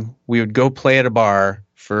beginning, we would go play at a bar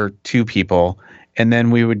for 2 people, and then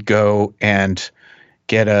we would go and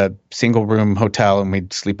get a single room hotel and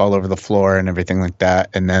we'd sleep all over the floor and everything like that.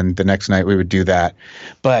 And then the next night we would do that.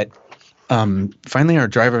 But finally our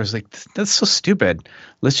driver was like, that's so stupid.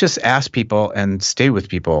 Let's just ask people and stay with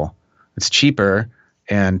people. It's cheaper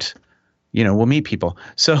and, we'll meet people.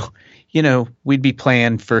 So, we'd be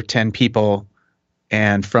playing for 10 people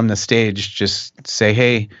and from the stage just say,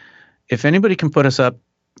 hey, if anybody can put us up,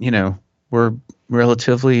 we're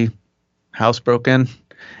relatively housebroken,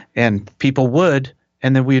 and people would.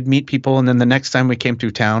 And then we would meet people, and then the next time we came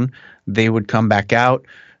through town, they would come back out.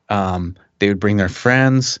 They would bring their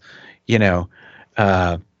friends. I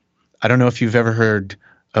don't know if you've ever heard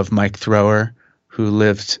of Mike Thrower, who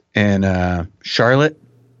lived in Charlotte.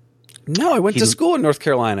 No, I went to school in North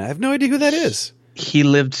Carolina. I have no idea who that is. he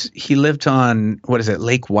lived on, what is it,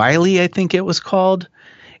 Lake Wylie, I think it was called,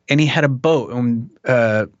 and he had a boat. And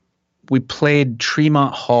we played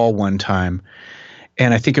Tremont Hall one time,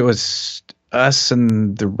 and I think it was us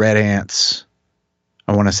and the Red Ants,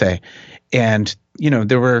 I want to say, and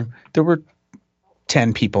there were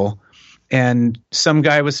 10 people, and some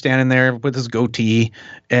guy was standing there with his goatee,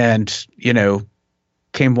 and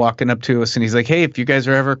came walking up to us, and he's like, "Hey, if you guys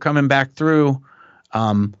are ever coming back through,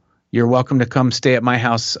 you're welcome to come stay at my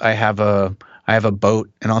house. I have a boat,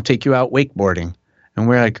 and I'll take you out wakeboarding." And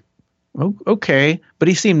we're like, "Oh, okay." But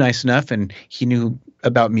he seemed nice enough, and he knew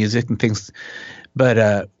about music and things.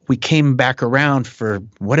 But we came back around for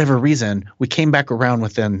whatever reason. We came back around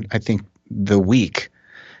within, I think, the week.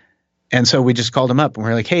 And so we just called him up, and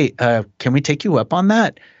we're like, "Hey, can we take you up on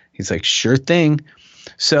that?" He's like, "Sure thing."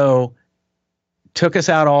 So took us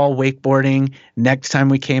out all wakeboarding. Next time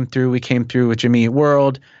we came through with Jimmy Eat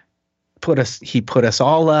World. He put us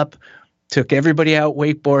all up, took everybody out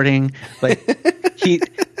wakeboarding. Like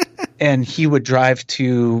he would drive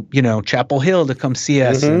to, Chapel Hill to come see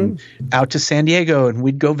us, and out to San Diego, and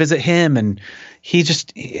we'd go visit him. And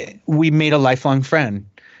we made a lifelong friend.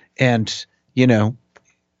 And,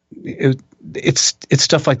 it's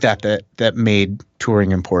stuff like that made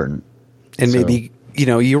touring important. And maybe,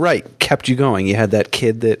 you're right, kept you going. You had that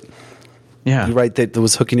kid that, you're right, that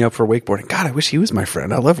was hooking you up for wakeboarding. God, I wish he was my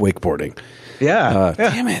friend. I love wakeboarding. Yeah.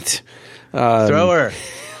 Damn it. Thrower.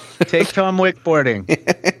 Take Tom wakeboarding.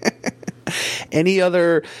 Any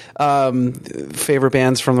other favorite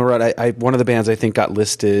bands from the road? One of the bands I think got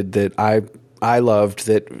listed that I loved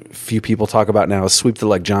that few people talk about now is Sweep the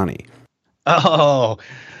Leg Johnny. Oh,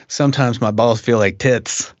 sometimes my balls feel like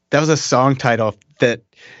tits. That was a song title that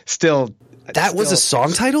still... That was a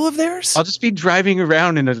song title of theirs? I'll just be driving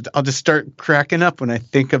around and I'll just start cracking up when I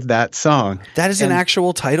think of that song. That is an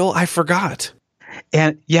actual title? I forgot.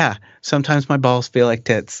 And yeah, sometimes my balls feel like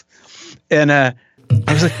tits. And I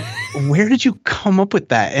was like, where did you come up with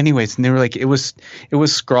that? Anyways, and they were like, it was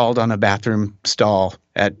scrawled on a bathroom stall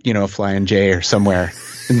at, a Flying J or somewhere.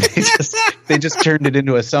 And they just turned it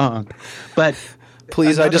into a song. But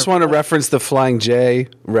please, I just want to reference the Flying J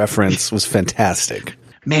reference was fantastic.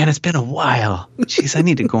 Man, it's been a while. Jeez, I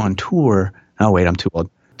need to go on tour. Oh, wait, I'm too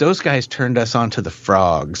old. Those guys turned us on to the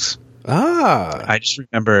Frogs. I just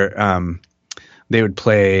remember they would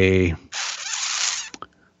play,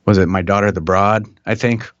 was it My Daughter the Broad, I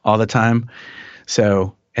think, all the time.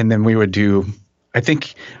 So, and then we would do, I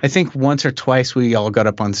think once or twice we all got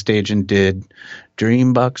up on stage and did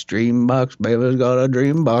Dream Box, baby's got a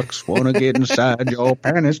dream box, wanna get inside your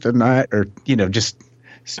panties tonight, or, just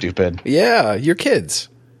stupid. Yeah, your kids.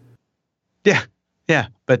 Yeah.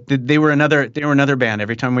 But they were another band.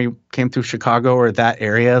 Every time we came through Chicago or that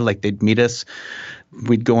area, like they'd meet us,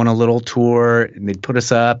 we'd go on a little tour and they'd put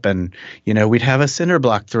us up, and we'd have a cinder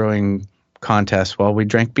block throwing contest while we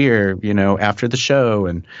drank beer, after the show,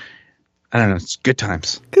 and I don't know, it's good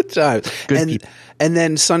times. Good times. Good people. And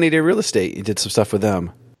then Sunny Day Real Estate, you did some stuff with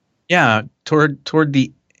them. Yeah, toward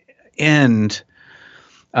the end,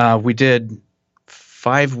 we did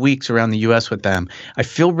 5 weeks around the U.S. with them. I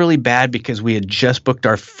feel really bad because we had just booked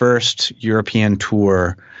our first European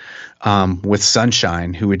tour with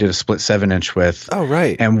Sunshine, who we did a split 7-inch with. Oh,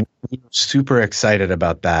 right. And we were super excited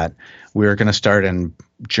about that. We were going to start in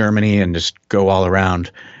Germany and just go all around.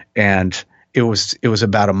 And it was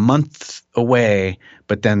about a month away,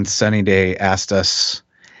 but then Sunny Day asked us,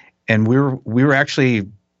 and we were actually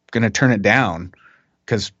going to turn it down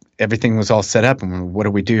because everything was all set up, and what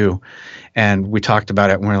do we do? And we talked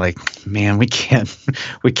about it, and we're like, man, we can't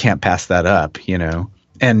pass that up,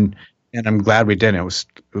 And I'm glad we didn't. It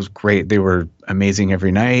was great. They were amazing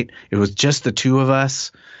every night. It was just the two of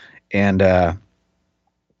us, and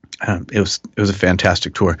it was a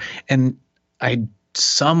fantastic tour. And I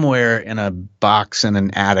somewhere in a box in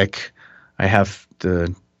an attic, I have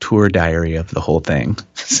the tour diary of the whole thing.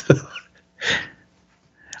 So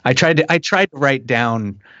I tried to write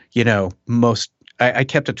down, I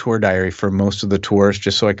kept a tour diary for most of the tours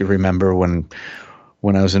just so I could remember when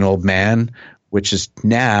I was an old man, which is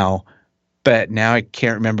now, but now I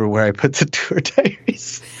can't remember where I put the tour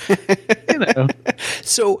diaries.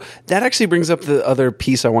 So that actually brings up the other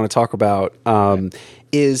piece I want to talk about,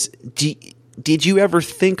 is did you ever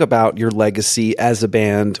think about your legacy as a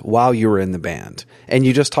band while you were in the band? And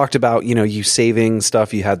you just talked about, you saving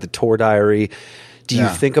stuff, you had the tour diary. Do you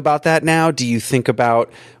think about that now? Do you think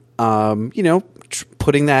about,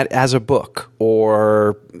 putting that as a book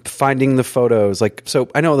or finding the photos? So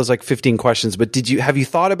I know there's 15 questions, but have you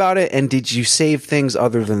thought about it? And did you save things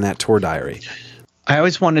other than that tour diary? I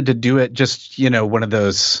always wanted to do it just, one of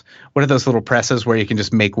those little presses where you can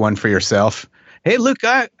just make one for yourself. Hey, look,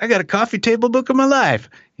 I got a coffee table book of my life,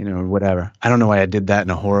 or whatever. I don't know why I did that in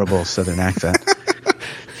a horrible Southern accent.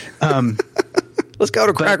 Let's go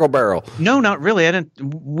to Crackle Barrel. No, not really. I didn't.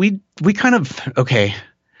 We kind of okay.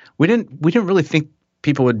 We didn't really think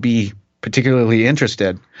people would be particularly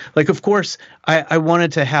interested. Like, of course, I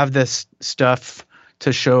wanted to have this stuff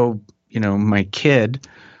to show, my kid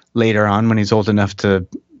later on when he's old enough to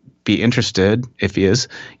be interested, if he is,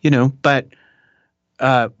 but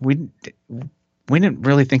we didn't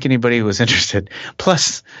really think anybody was interested.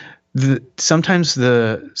 Plus, sometimes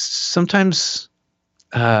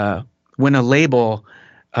when a label,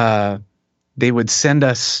 they would send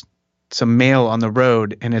us some mail on the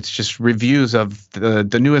road, and it's just reviews of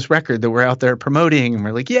the newest record that we're out there promoting, and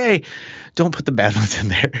we're like, yay, don't put the bad ones in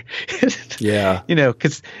there. Yeah.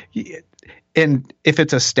 Because and if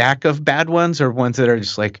it's a stack of bad ones or ones that are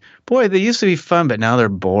just like, boy, they used to be fun, but now they're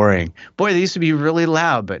boring. Boy, they used to be really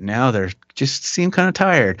loud, but now they're just seem kind of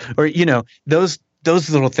tired. Or, those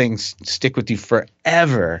little things stick with you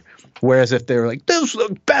forever. Whereas if they were like, this is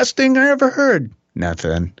the best thing I ever heard,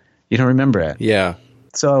 nothing. You don't remember it. Yeah.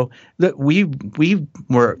 So we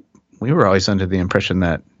were always under the impression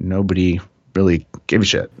that nobody really gave a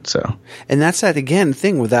shit. So, and that's that again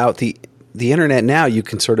thing. Without the internet now, you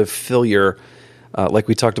can sort of fill your like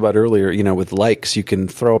we talked about earlier. With likes, you can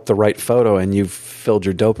throw up the right photo, and you've filled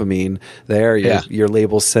your dopamine there. Your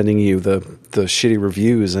label's sending you the shitty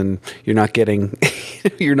reviews, and you're not getting.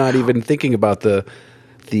 You're not even thinking about the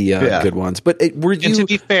good ones. But were you? And to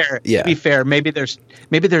be fair, maybe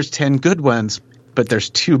there's 10 good ones. But there's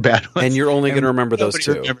 2 bad ones, and you're only going to remember those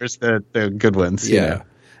 2. Remembers the good ones. Yeah,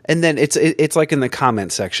 and then it's like in the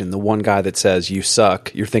comment section, the one guy that says you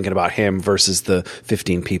suck, you're thinking about him versus the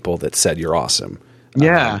 15 people that said you're awesome.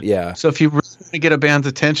 Yeah, yeah. So if you really want to get a band's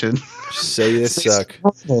attention, say they suck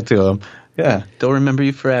to them. Yeah, they'll remember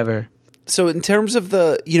you forever. So in terms of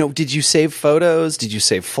did you save photos? Did you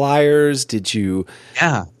save flyers? Did you?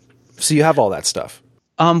 Yeah. So you have all that stuff.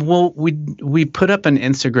 Well, we put up an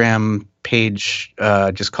Instagram page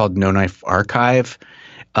just called No Knife Archive,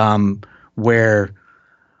 where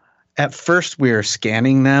at first we were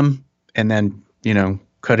scanning them and then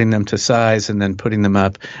cutting them to size and then putting them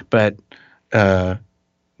up. But now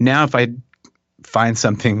if I find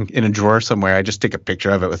something in a drawer somewhere, I just take a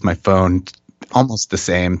picture of it with my phone, almost the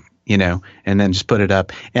same, and then just put it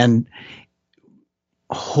up. And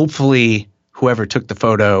hopefully whoever took the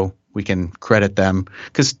photo, we can credit them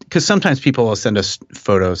because sometimes people will send us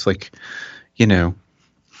photos like,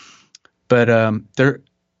 but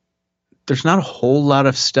there's not a whole lot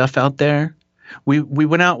of stuff out there. We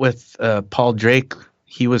went out with Paul Drake.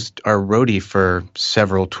 He was our roadie for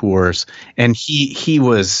several tours, and he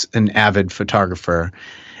was an avid photographer.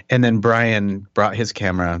 And then Brian brought his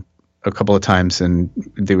camera a couple of times, and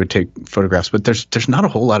they would take photographs. But there's not a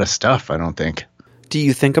whole lot of stuff, I don't think. Do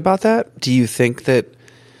you think about that? Do you think that?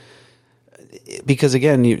 Because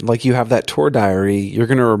again, you have that tour diary, you're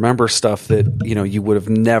going to remember stuff that you would have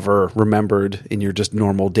never remembered in your just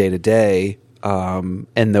normal day to day, and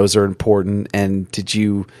those are important. And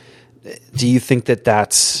do you think that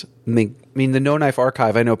that's? I mean, the No Knife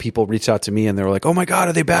Archive. I know people reach out to me and they're like, "Oh my God,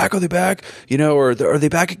 are they back? Are they back? Or are they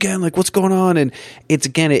back again? Like, what's going on?" And it's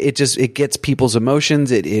again, it gets people's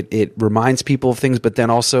emotions. It reminds people of things, but then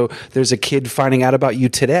also there's a kid finding out about you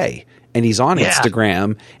today. And he's on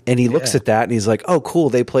Instagram, and he looks at that, and he's like, "Oh, cool!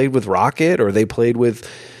 They played with Rocket, or they played with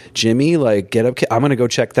Jimmy. Like, get up! I'm going to go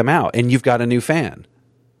check them out." And you've got a new fan.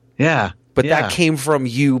 Yeah, but that came from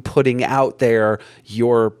you putting out there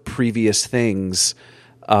your previous things.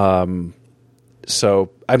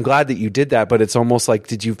 So I'm glad that you did that. But it's almost like,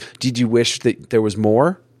 did you wish that there was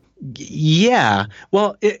more? Yeah.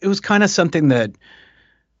 Well, it was kind of something that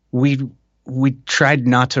we tried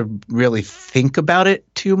not to really think about it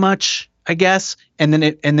too much, I guess. And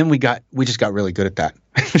then we just got really good at that.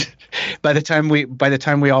 By the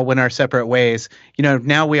time we all went our separate ways,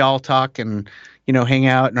 now we all talk and, hang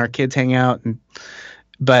out, and our kids hang out.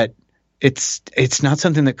 But it's not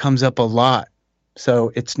something that comes up a lot.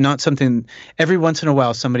 So it's not something. Every once in a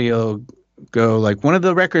while somebody will go like, one of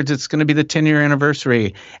the records, it's going to be the 10-year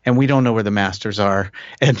anniversary, and we don't know where the masters are.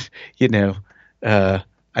 And,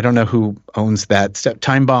 I don't know who owns that.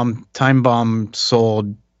 Time Bomb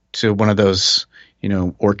sold to one of those,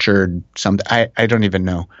 Orchard something. I don't even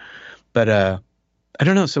know. But I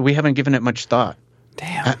don't know. So we haven't given it much thought.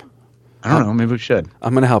 Damn. I don't know. Maybe we should.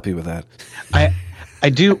 I'm going to help you with that. I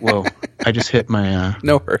do. Whoa. I just hit my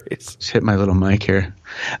no worries. Just hit my little mic here.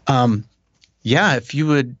 yeah, if you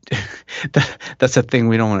would, that's a thing.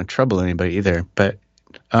 We don't want to trouble anybody either. But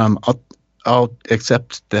I'll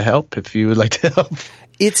accept the help if you would like to help.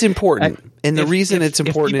 It's important, and the reason it's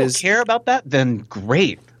important if is people care about that. Then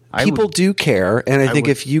great. People do care, and I think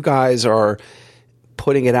if you guys are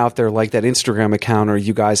putting it out there like that Instagram account, or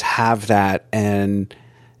you guys have that, and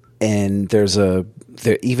there's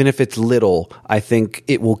even if it's little, I think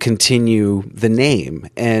it will continue the name.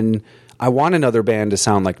 And I want another band to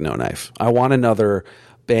sound like No Knife. I want another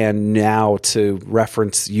band now to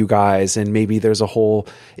reference you guys, and maybe there's a whole.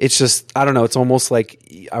 It's just, I don't know. It's almost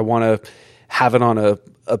like I want to have it on a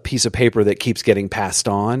piece of paper that keeps getting passed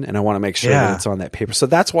on, and I want to make sure that it's on that paper. So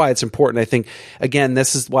that's why it's important. I think, again,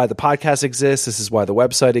 this is why the podcast exists. This is why the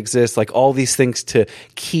website exists. Like all these things to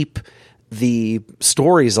keep the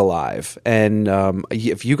stories alive. And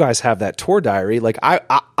if you guys have that tour diary, like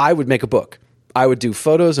I would make a book. I would do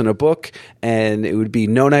photos in a book, and it would be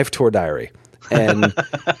No Knife Tour Diary. And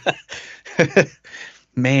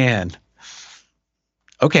man,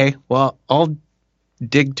 okay, well, I'll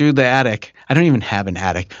dig through the attic. I don't even have an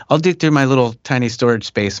attic. I'll dig through my little tiny storage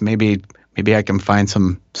space. Maybe I can find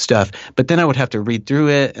some stuff. But then I would have to read through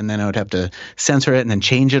it, and then I would have to censor it and then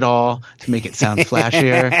change it all to make it sound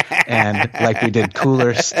flashier and like we did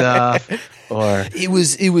cooler stuff. Or it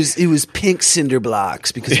was pink cinder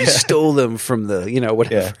blocks because we stole them from the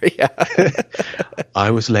whatever. Yeah. I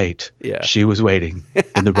was late. Yeah. She was waiting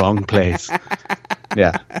in the wrong place.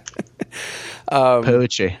 Yeah.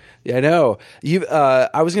 Poetry. Yeah, I know.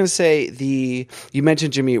 I was going to say you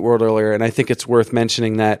mentioned Jimmy Eat World earlier, and I think it's worth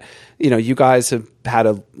mentioning that you guys have had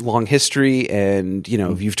a long history, and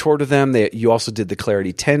you've toured with them. You also did the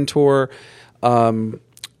Clarity 10 tour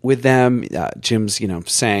with them. Jim's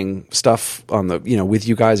sang stuff on the with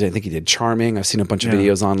you guys. I think he did Charming. I've seen a bunch of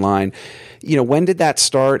videos online. When did that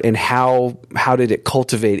start, and how did it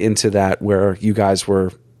cultivate into that where you guys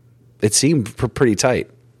were? It seemed pretty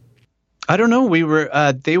tight. I don't know.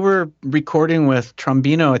 They were recording with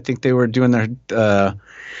Trombino. I think they were doing their,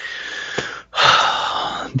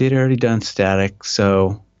 they'd already done Static.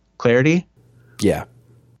 So Clarity. Yeah.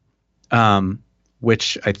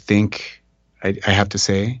 Which I think I have to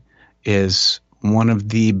say is one of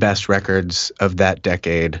the best records of that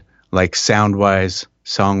decade, like sound wise,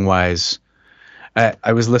 song wise.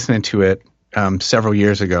 I was listening to it, several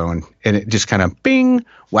years ago, and it just kind of bing.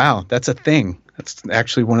 Wow. That's a thing. That's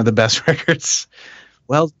actually one of the best records.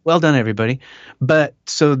 Well done, everybody. But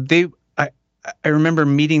so I remember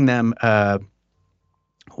meeting them.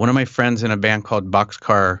 One of my friends in a band called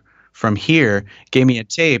Boxcar from here gave me a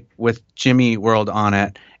tape with Jimmy Eat World on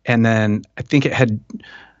it, and then I think it had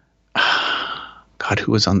God,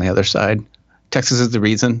 who was on the other side? Texas Is the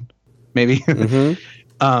Reason, maybe.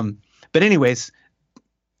 Mm-hmm. But anyways,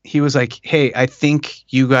 he was like, "Hey, I think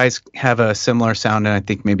you guys have a similar sound, and I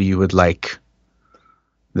think maybe you would like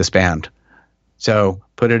this band." So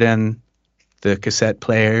put it in the cassette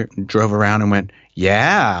player, and drove around and went,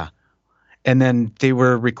 yeah. And then they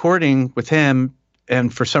were recording with him,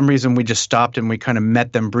 and for some reason we just stopped and we kind of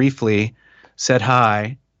met them briefly, said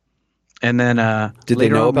hi, and then did they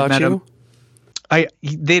know about you?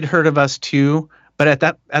 They'd heard of us too, but at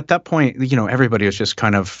that point, everybody was just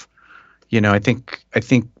kind of, I think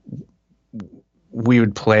we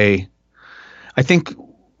would play. I think.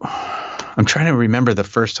 I'm trying to remember the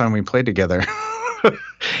first time we played together.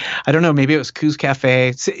 I don't know. Maybe it was Coos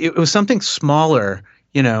Cafe. It was something smaller,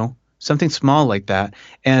 something small like that.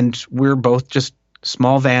 And we're both just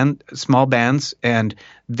small bands, and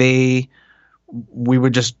we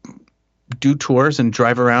would just do tours and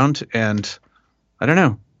drive around. And I don't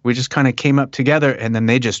know. We just kind of came up together, and then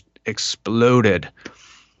they just exploded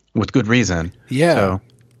with good reason. Yeah. So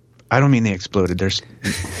I don't mean they exploded. There's.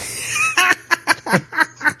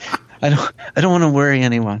 I don't want to worry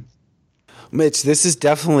anyone. Mitch, this is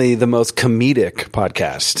definitely the most comedic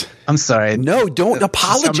podcast. I'm sorry. No, don't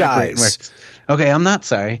apologize. Okay, I'm not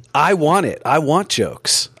sorry. I want it. I want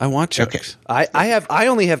jokes. Okay. I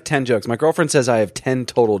only have 10 jokes. My girlfriend says I have 10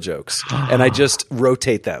 total jokes, and I just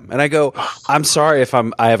rotate them. And I go, I'm sorry if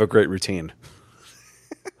I have a great routine.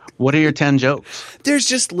 What are your 10 jokes? There's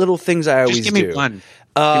just little things I always do. Just give me one.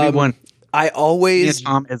 Give me one. I always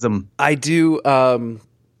Tomism. I do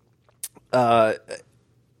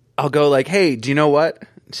I'll go like, "Hey, do you know what?"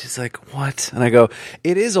 She's like, "What?" And I go,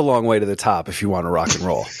 "It is a long way to the top if you want to rock and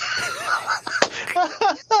roll."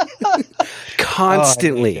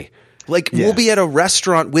 Constantly. We'll be at a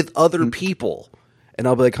restaurant with other people, and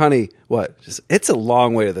I'll be like, "Honey, what?" It's a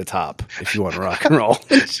long way to the top if you want to rock and roll.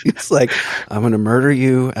 She's like, "I'm going to murder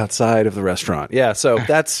you outside of the restaurant." Yeah, so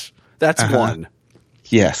that's one.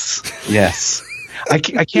 Yes. I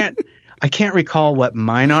can't. I can't recall what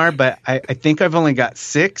mine are, but I think I've only got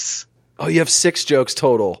 6. Oh, you have 6 jokes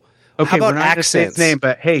total. Okay, How about we're not going to say his accents? name,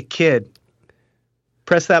 but hey, kid,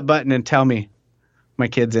 press that button and tell me. My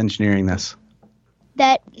kid's engineering this.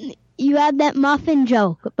 That you have that muffin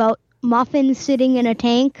joke about muffins sitting in a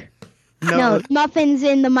tank. No, muffins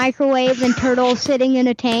in the microwave and turtles sitting in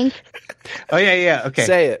a tank. Oh, yeah. Okay.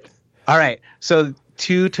 Say it. All right. So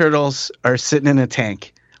 2 turtles are sitting in a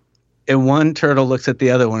tank, and one turtle looks at the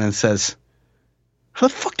other one and says, "How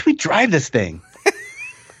the fuck do we drive this thing?"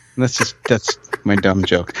 And that's my dumb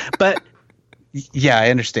joke. But yeah, I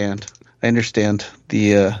understand.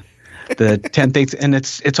 The 10 things, and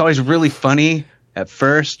it's always really funny at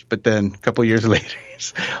first, but then a couple years later,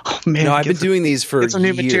 oh man! No, I've been doing these for some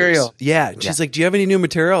new years. material. Yeah, she's like, "Do you have any new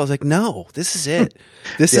material?" I was like, "No, this is it.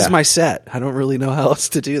 This is my set. I don't really know how else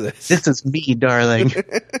to do this." This is me, darling.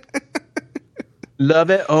 Love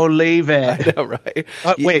it or leave it. I know, right?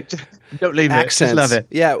 Wait, don't leave Accents. it. Just love it.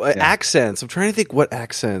 Yeah, accents. I'm trying to think what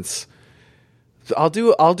accents. I'll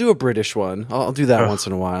do a British one. I'll do that once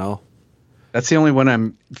in a while. That's the only one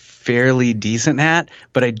I'm fairly decent at,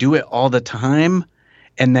 but I do it all the time.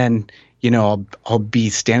 And then, I'll be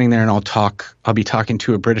standing there and I'll be talking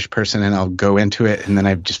to a British person and I'll go into it. And then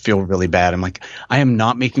I just feel really bad. I'm like, I am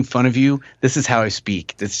not making fun of you. This is how I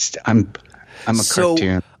speak. I'm a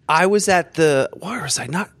cartoon. I was at the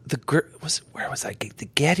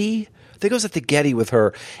Getty? I think I was at the Getty with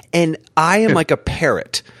her, and I am like a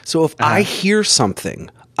parrot. So if I hear something,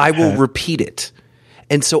 I will repeat it.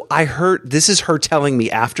 And so this is her telling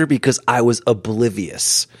me after because I was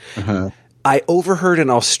oblivious. I overheard an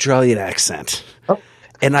Australian accent,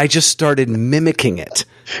 and I just started mimicking it,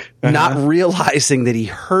 not realizing that he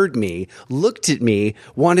heard me, looked at me,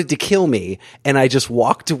 wanted to kill me, and I just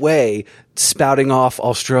walked away spouting off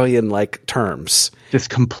Australian-like terms. Just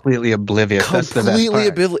completely oblivious. Completely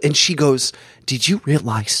oblivious. And she goes, "Did you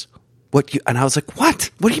realize what you?" And I was like, "What?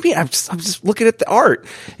 What do you mean? I'm just looking at the art."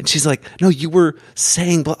 And she's like, "No, you were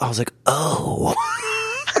saying." I was like, "Oh."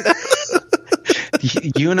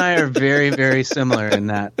 You and I are very, very similar in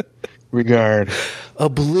that regard.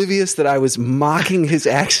 Oblivious that I was mocking his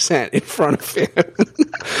accent in front of him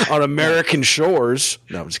on American shores.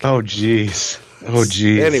 No, I'm just kidding. Oh, jeez.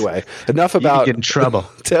 Anyway, enough about... You get in trouble.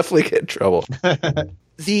 Definitely get in trouble.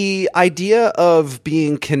 The idea of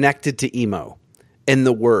being connected to emo and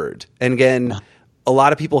the word. And again, a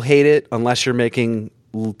lot of people hate it unless you're making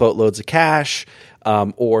boatloads of cash,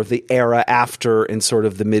 or the era after in sort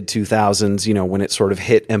of the mid-2000s, when it sort of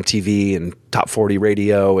hit MTV and Top 40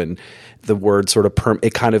 radio, and the word sort of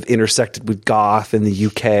it kind of intersected with goth in the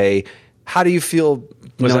UK. How do you feel?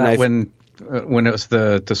 Was that when it was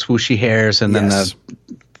the swooshy hairs and then the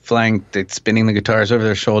spinning the guitars over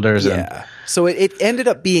their shoulders? Yeah. So it ended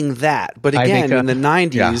up being that. But again, in the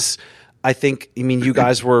 90s, I think, you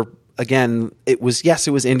guys were, again, it was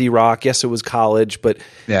indie rock. Yes, it was college, but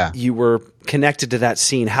you were connected to that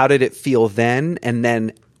scene. How did it feel then? And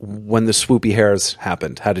then when the swoopy hairs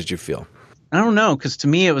happened, how did you feel? I don't know, because to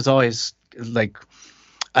me it was always like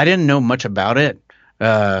I didn't know much about it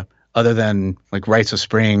other than like Rites of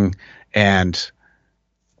Spring and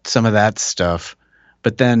some of that stuff.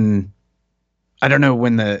 But then I don't know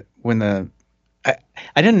I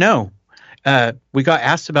didn't know. We got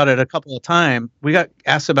asked about it a couple of times.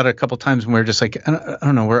 And we were just like, I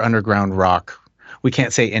don't know, we're underground rock. We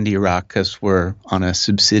can't say indie rock because we're on a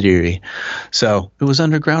subsidiary. So it was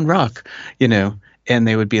underground rock, and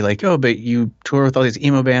they would be like, "Oh, but you tour with all these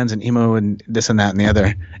emo bands and emo and this and that and the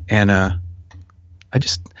other." And I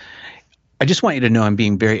just want you to know I'm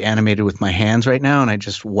being very animated with my hands right now, and I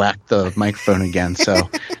just whacked the microphone again. So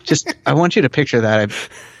I want you to picture that. I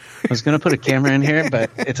was going to put a camera in here,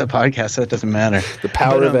 but it's a podcast, so it doesn't matter. The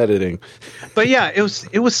power of editing. But yeah, it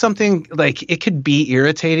was something like it could be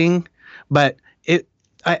irritating, but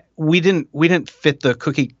we didn't fit the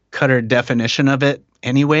cookie cutter definition of it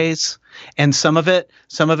anyways. And some of it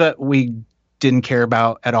we didn't care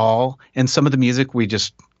about at all, and some of the music we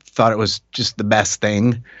just thought it was just the best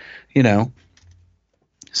thing,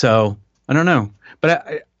 So I don't know,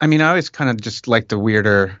 but I always kind of just liked the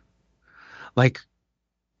weirder, like.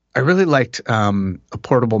 I really liked a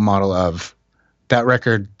portable model of that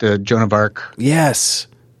record, the Joan of Arc. Yes.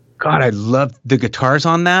 God, I loved the guitars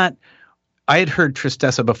on that. I had heard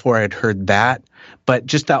Tristessa before I had heard that, but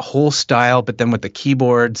just that whole style, but then with the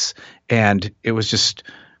keyboards, and it was just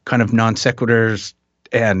kind of non sequiturs,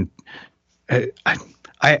 and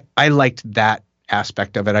I liked that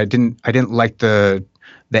aspect of it. I didn't like the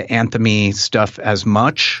anthem-y stuff as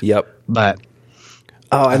much. Yep. But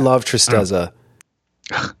I love Tristessa.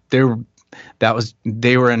 They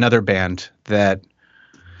were another band that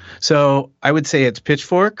So I would say it's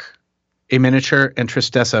Pitchfork, A Miniature, and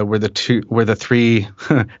Tristessa were the three.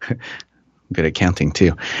 Good at counting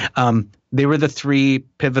too. They were the three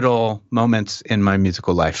pivotal moments in my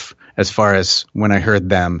musical life. As far as when I heard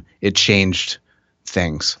them, it changed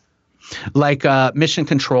things. Like Mission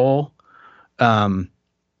Control.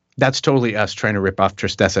 That's totally us trying to rip off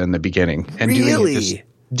Tristessa in the beginning and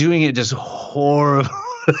doing it just horribly,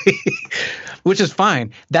 which is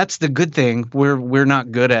fine. That's the good thing. We're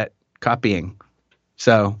not good at copying,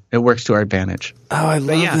 so it works to our advantage. Oh, I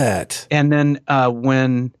love that. And then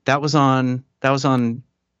when that was on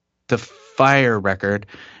the Fire record,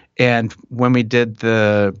 and when we did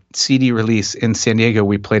the CD release in San Diego,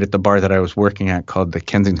 we played at the bar that I was working at called the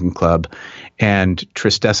Kensington Club, and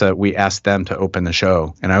Tristessa, we asked them to open the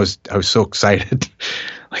show, and I was so excited.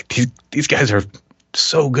 Like these guys are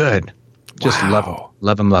so good. Just Wow.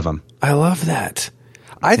 love them. I love that.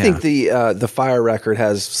 I think the Fire record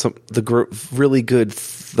has really good.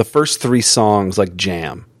 The first three songs like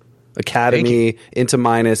jam, Academy, into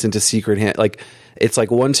Minus, into Secret Hand. Like it's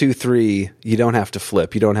like 1, 2, 3. You don't have to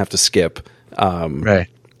flip. You don't have to skip. Right.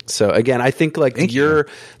 So again, I think like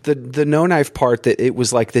the No Knife part, that it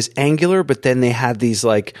was like this angular, but then they had these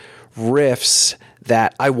like riffs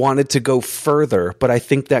that I wanted to go further, but I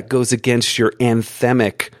think that goes against your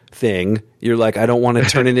anthemic thing. You're like, I don't want to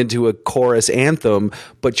turn it into a chorus anthem,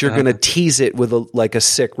 but you're going to tease it with a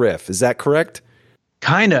sick riff. Is that correct?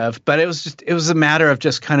 Kind of, but it was a matter of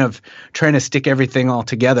just kind of trying to stick everything all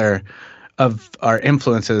together of our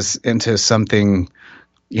influences into something,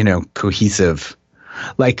 cohesive.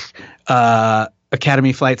 Like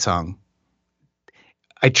Academy Flight Song.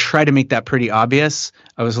 I try to make that pretty obvious.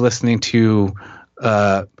 I was listening to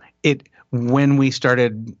it when we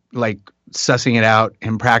started like sussing it out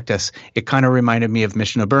in practice. It kind of reminded me of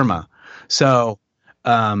Mission of Burma. So,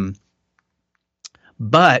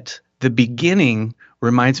 but the beginning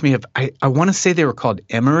reminds me of, I want to say they were called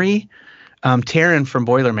Emery. Taryn from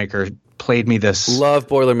Boilermaker played me this. Love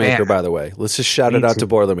Boilermaker, by the way. Let's just shout it out to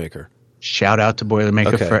Boilermaker. Shout out to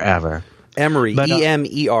Boilermaker forever. Emery,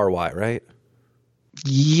 Emery, right?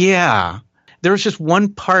 Yeah. There was just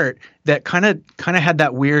one part that kind of had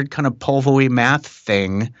that weird kind of Polvo-y math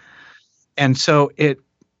thing. And so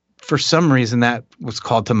for some reason that was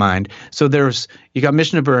called to mind. So you got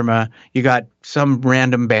Mission to Burma, you got some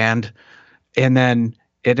random band, and then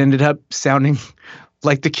it ended up sounding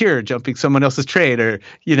like The Cure jumping someone else's trade or,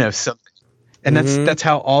 something. And that's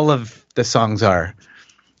how all of the songs are.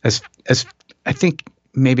 As I think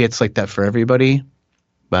maybe it's like that for everybody,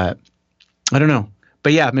 but I don't know.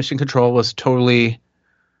 But yeah, Mission Control was totally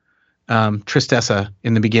Tristessa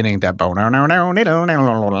in the beginning. That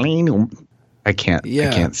I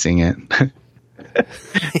can't sing it.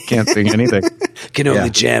 Can't sing anything. Can only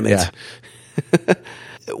jam it. Yeah.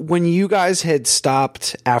 When you guys had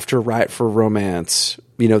stopped after Riot for Romance,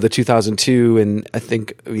 the 2002, and I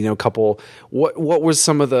think a couple. What was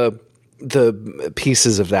some of the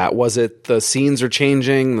pieces of that? Was it the scenes are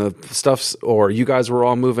changing, the stuff's, or you guys were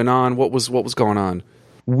all moving on? What was going on?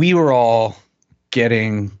 We were all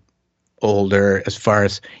getting older as far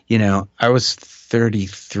as, I was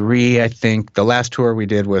 33, I think. The last tour we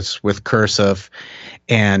did was with Cursive,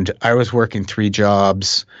 and I was working 3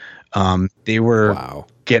 jobs. They were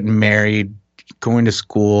getting married, going to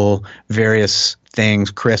school, various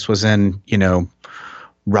things. Chris was in,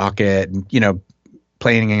 Rocket,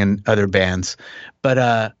 playing in other bands. But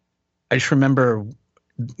I just remember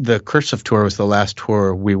the Cursive tour was the last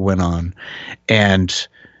tour we went on. And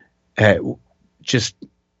I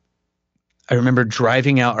remember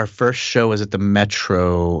driving out. Our first show was at the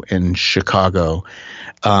Metro in Chicago.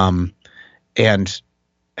 And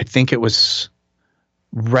I think it was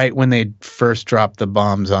right when they first dropped the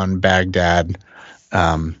bombs on Baghdad.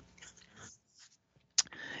 And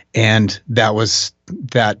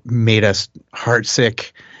that made us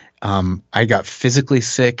heartsick. I got physically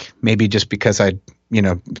sick, maybe just because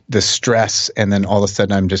the stress, and then all of a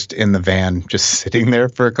sudden I'm just in the van, just sitting there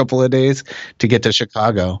for a couple of days to get to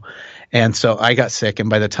Chicago. And so I got sick. And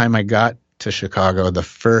by the time I got to Chicago, the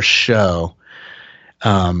first show,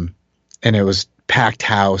 and it was packed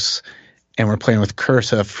house, and we're playing with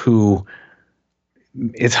Cursive, who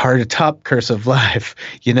it's hard to top Cursive live.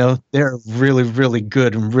 They're a really, really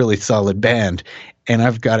good and really solid band. And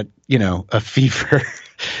I've got, a fever,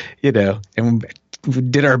 and we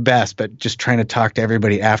did our best, but just trying to talk to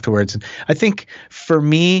everybody afterwards. And I think for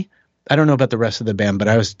me, I don't know about the rest of the band, but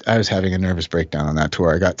I was having a nervous breakdown on that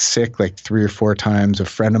tour. I got sick like 3 or 4 times. A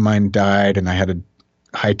friend of mine died, and I had to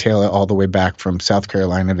hightail it all the way back from South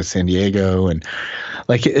Carolina to San Diego. And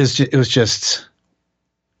like, it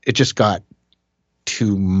just got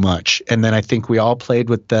too much. And then I think we all played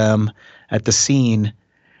with them at the scene,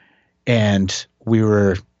 and we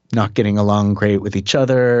were not getting along great with each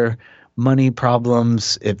other. Money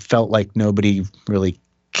problems. It felt like nobody really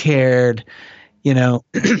cared,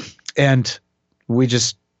 and we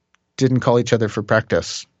just didn't call each other for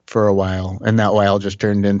practice for a while. And that while just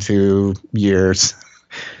turned into years.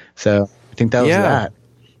 So I think that was that.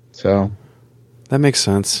 So that makes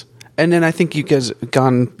sense. And then I think you guys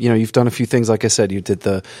gone, you've done a few things. Like I said, you did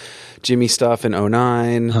the Jimmy stuff in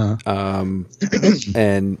 2009.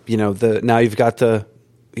 And now you've got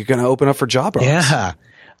you're going to open up for Jawbox. Yeah.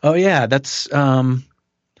 Oh yeah. That's,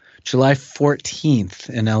 July 14th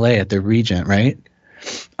in LA at the Regent, right?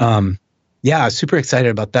 Yeah. Super excited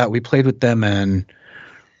about that. We played with them in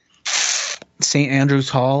St. Andrews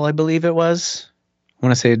Hall, I believe it was. I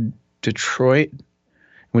want to say Detroit.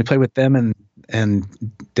 We played with them and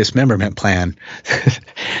Dismemberment Plan.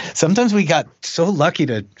 Sometimes we got so lucky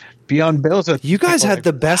to be on bills with you guys. Had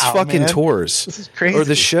the best fucking tours. This is crazy. Or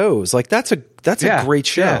the shows. Like that's a great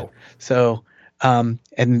show. Yeah. So,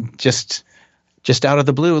 and just out of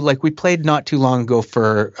the blue, like we played not too long ago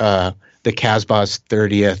for the Casbah's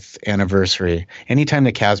 30th anniversary. Anytime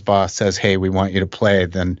the Casbah says, "Hey, we want you to play,"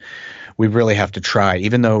 then we really have to try.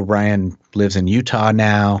 Even though Ryan lives in Utah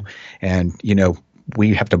now, and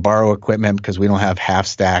we have to borrow equipment because we don't have half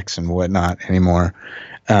stacks and whatnot anymore.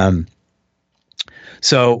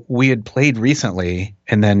 So we had played recently,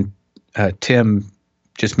 and then Tim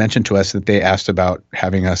just mentioned to us that they asked about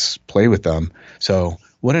having us play with them. So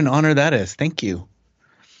what an honor that is. Thank you.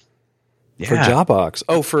 Yeah. For Jawbox.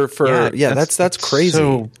 Oh, that's crazy.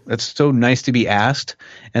 So that's so nice to be asked.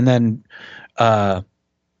 And then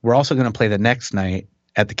we're also going to play the next night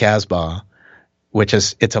at the Casbah,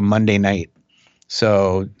 it's a Monday night.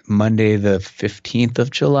 So Monday the 15th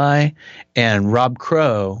of July, and Rob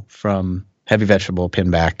Crow from Heavy Vegetable,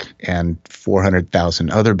 Pinback, and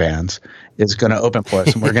 400,000 other bands is going to open for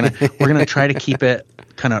us, and we're gonna try to keep it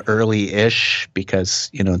kind of early-ish because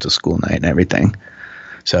it's a school night and everything.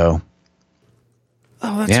 So,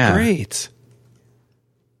 that's great.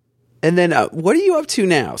 And then what are you up to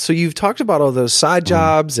now? So you've talked about all those side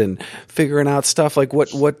jobs and figuring out stuff. Like what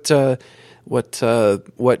fills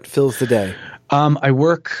the day? I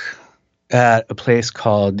work at a place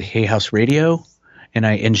called Hay House Radio, and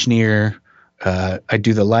I engineer. I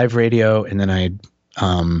do the live radio, and then I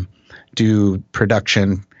do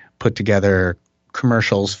production, put together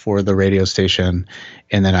commercials for the radio station,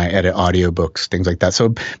 and then I edit audiobooks, things like that.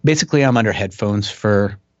 So basically, I'm under headphones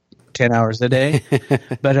for 10 hours a day.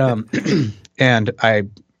 But and I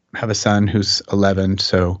have a son who's 11,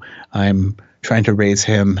 so I'm trying to raise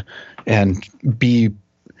him and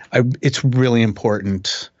it's really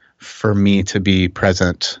important for me to be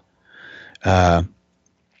present for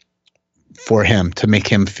him, to make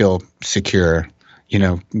him feel secure,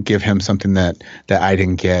 give him something that I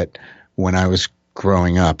didn't get when I was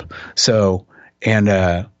growing up. So, and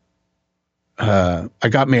I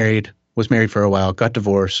got married, was married for a while, got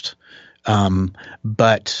divorced,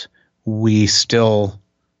 but we still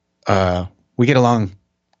we get along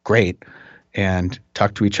great and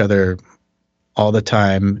talk to each other all the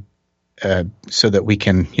time, so that we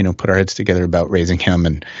can, put our heads together about raising him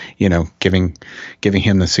and, giving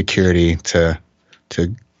him the security to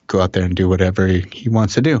go out there and do whatever he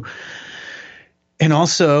wants to do. And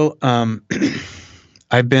also,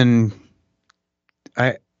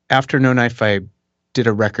 after No Knife, I did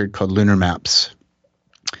a record called Lunar Maps,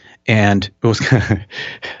 and it was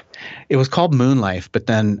called Moonlife, but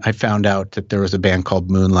then I found out that there was a band called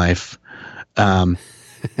Moonlife.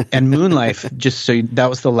 And Moonlife, that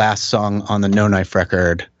was the last song on the No Knife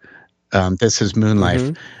record. This is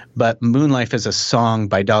Moonlife. Mm-hmm. But Moonlife is a song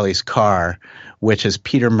by Dolly's Car, which is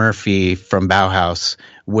Peter Murphy from Bauhaus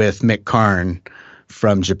with Mick Karn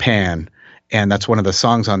from Japan. And that's one of the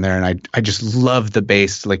songs on there. And I just love the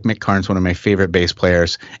bass. Like, Mick Karn's one of my favorite bass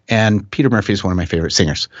players, and Peter Murphy is one of my favorite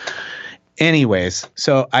singers. Anyways,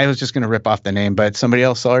 so I was just going to rip off the name, but somebody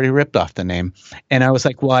else already ripped off the name. And I was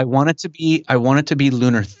like, well, I want it to be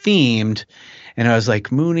lunar themed. And I was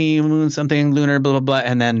like, moon something, lunar, blah, blah, blah.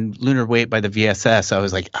 And then Lunar Weight by the VSS. I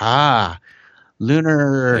was like,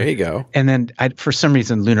 lunar. There you go. And then for some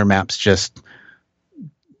reason, Lunar Maps just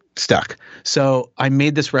stuck. So I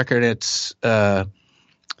made this record. It's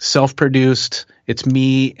self-produced. It's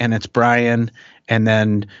me and it's Brian. And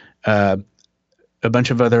then a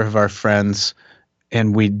bunch of other of our friends,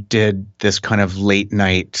 and we did this kind of late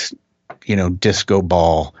night, disco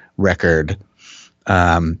ball record,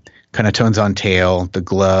 kind of Tones on Tail, The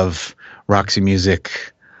Glove, Roxy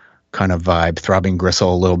Music kind of vibe, Throbbing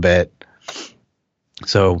Gristle a little bit.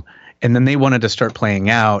 So and then they wanted to start playing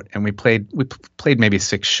out, and we played maybe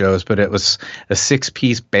 6 shows, but it was a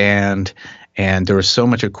 6-piece band, and there was so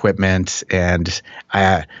much equipment, and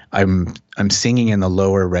I'm singing in the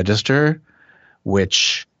lower register,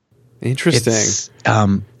 which interesting.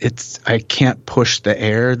 It's I can't push the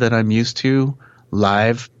air that I'm used to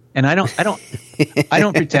live, and I don't I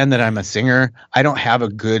don't pretend that I'm a singer. I don't have a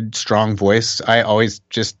good strong voice. I always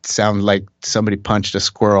just sound like somebody punched a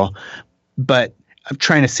squirrel, but I'm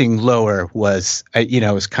trying to sing lower was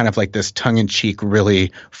kind of like this tongue-in-cheek,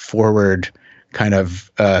 really forward kind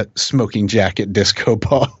of smoking jacket disco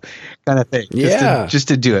ball kind of thing. Just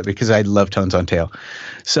to do it because I love Tones on Tail.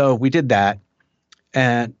 So we did that.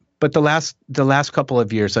 But the last couple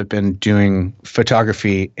of years I've been doing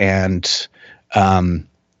photography, and I'm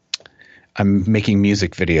making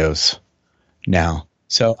music videos now.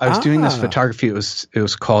 So I was doing this photography. It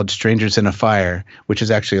was called "Strangers in a Fire," which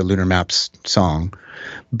is actually a Lunar Maps song.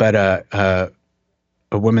 But a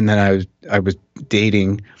woman that I was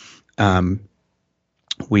dating,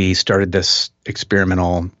 we started this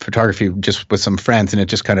experimental photography just with some friends, and it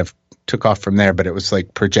just kind of took off from there. But it was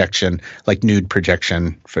like projection, like nude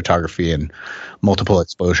projection photography and multiple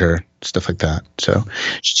exposure, stuff like that. So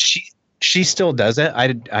she still does it.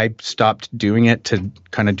 I stopped doing it to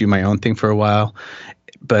kind of do my own thing for a while.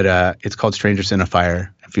 But it's called Strangers in a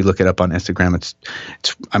Fire. If you look it up on Instagram, it's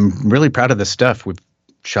I'm really proud of this stuff. We've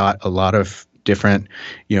shot a lot of different,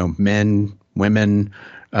 men, women,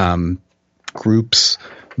 groups,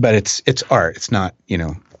 but it's art. It's not,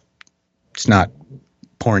 it's not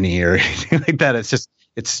porny or anything like that.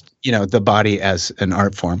 It's the body as an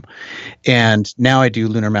art form. And now I do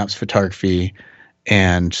Lunar Maps photography,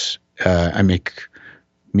 and I make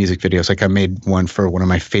music videos. Like I made one for one of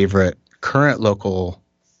my favorite current local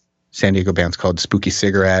San Diego bands called Spooky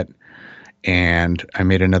Cigarette, and I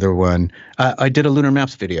made another one. I did a Lunar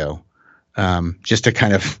Maps video just to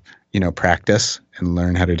kind of practice and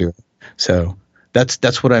learn how to do it. So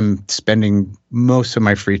that's what I'm spending most of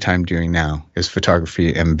my free time doing now, is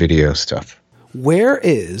photography and video stuff. Where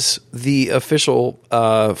is the official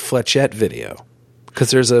Fletchette video?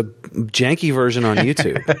 Because there's a janky version on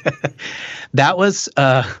YouTube. That was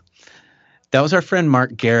our friend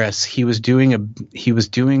Mark Garris. He was doing a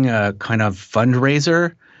kind of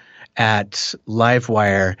fundraiser at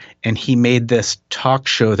Livewire, and he made this talk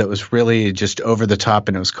show that was really just over the top,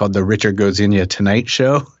 and it was called the Richard Gozinia Tonight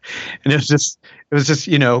Show. And it was just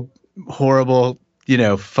horrible,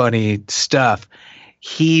 funny stuff.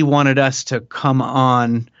 He wanted us to come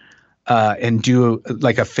on and do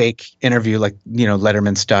like a fake interview, like,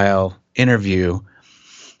 Letterman style interview.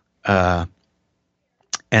 And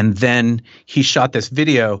then he shot this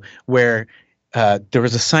video where there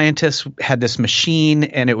was a scientist who had this machine,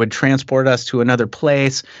 and it would transport us to another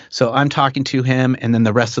place. So I'm talking to him, and then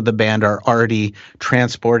the rest of the band are already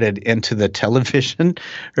transported into the television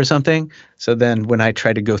or something. So then when I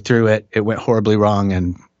tried to go through it, it went horribly wrong,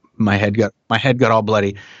 and my head got all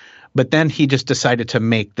bloody. But then he just decided to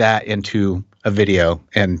make that into a video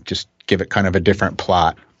and just give it kind of a different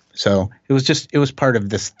plot. So it was part of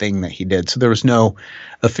this thing that he did. So there was no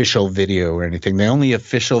official video or anything. The only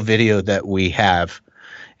official video that we have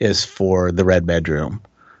is for the Red Bedroom.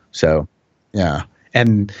 So, yeah.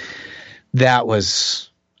 And that was,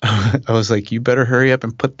 I was like, you better hurry up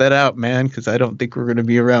and put that out, man, because I don't think we're going to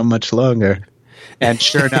be around much longer. And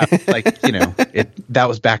sure enough, that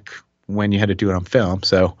was back when you had to do it on film.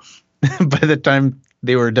 So by the time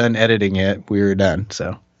they were done editing it, we were done.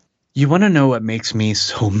 So. You want to know what makes me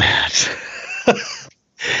so mad?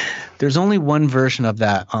 There's only one version of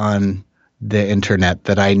that on the internet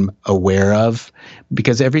that I'm aware of,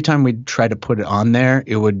 because every time we try to put it on there,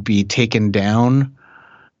 it would be taken down.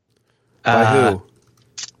 By who?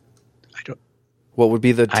 I don't. What would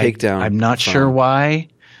be the takedown? I'm not sure why.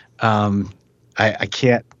 I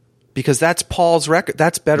can't. Because that's Paul's record.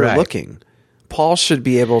 That's better looking. Paul should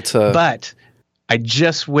be able to. But I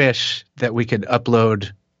just wish that we could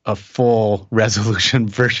upload a full resolution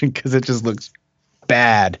version, because it just looks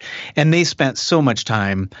bad. And they spent so much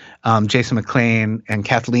time. Jason McLean and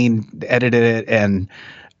Kathleen edited it, and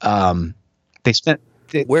they spent.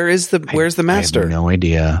 Where's the master? I have no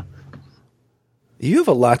idea. You have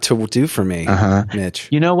a lot to do for me, Mitch.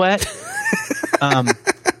 You know what? I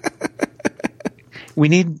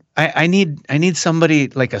need somebody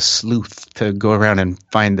like a sleuth to go around and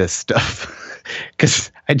find this stuff,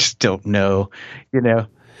 because I just don't know.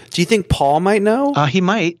 Do you think Paul might know? He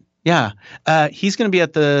might. Yeah. He's going to be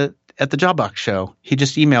at the Jawbox show. He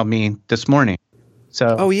just emailed me this morning.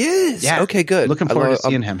 So. Oh, he is? Yeah. Okay, good. Looking forward to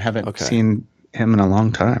seeing him. Haven't seen him in a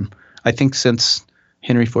long time. I think since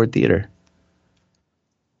Henry Ford Theater.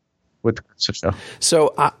 with the show.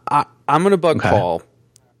 So I'm going to bug Paul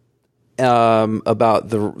about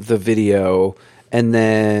the video, and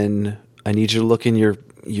then I need you to look in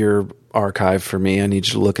your archive for me. I need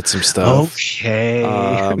you to look at some stuff. Okay.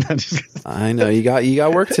 I know you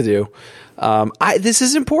got work to do. This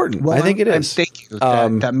is important. Well, I think it is. Thank you.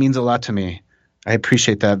 That means a lot to me. I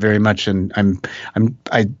appreciate that very much, and I'm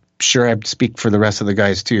sure I speak for the rest of the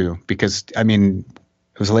guys too, because I mean,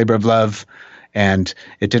 it was a labor of love, and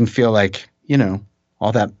it didn't feel like,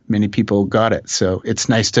 all that many people got it. So it's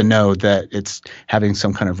nice to know that it's having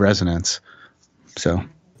some kind of resonance. So.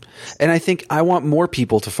 And I think I want more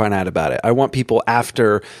people to find out about it. I want people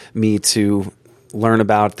after me to learn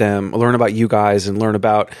about them, learn about you guys, and learn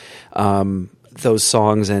about those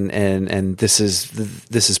songs. And this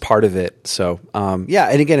is part of it. So yeah.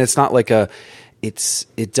 And again, it's not like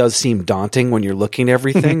it does seem daunting when you're looking at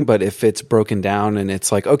everything, but if it's broken down and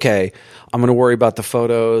it's like, okay, I'm going to worry about the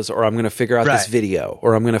photos, or I'm going to figure out this video,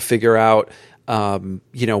 or I'm going to figure out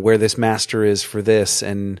where this master is for this,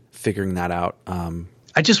 and figuring that out.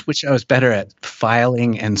 I just wish I was better at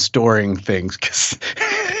filing and storing things, because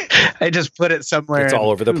I just put it somewhere. It's all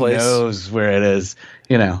over the place. Who knows where it is,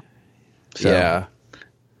 So yeah.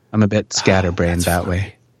 I'm a bit scatterbrained that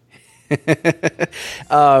way.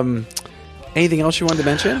 Anything else you wanted to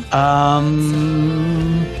mention?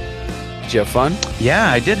 Did you have fun?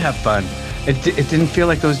 Yeah, I did have fun. It didn't feel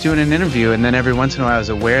like I was doing an interview, and then every once in a while I was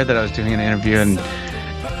aware that I was doing an interview, and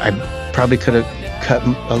I probably could have cut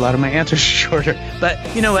a lot of my answers shorter.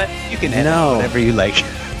 But you know what? You can edit whatever you like.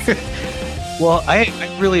 Well,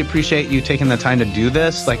 I really appreciate you taking the time to do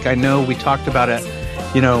this. Like, I know we talked about it,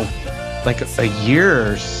 like a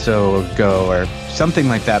year or so ago or something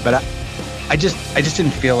like that. But I just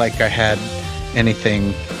didn't feel like I had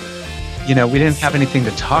anything. We didn't have anything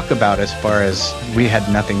to talk about, as far as we had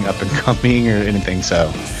nothing up and coming or anything.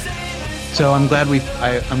 So I'm glad we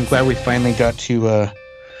finally got to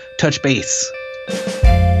touch base.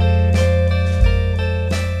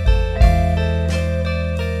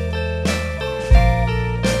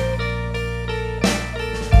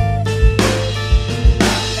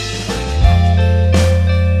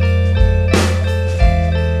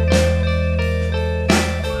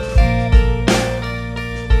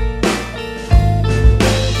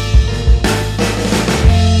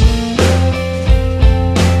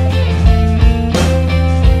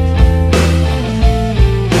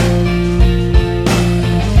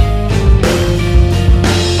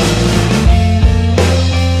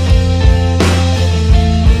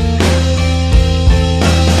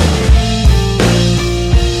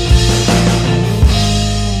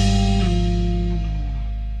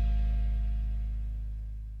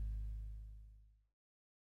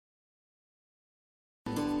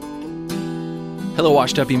 Hello,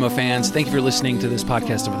 Washed Up Emo fans. Thank you for listening to this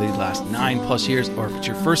podcast over the last 9+ years, or if it's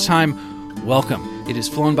your first time, welcome. It has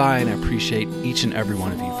flown by, and I appreciate each and every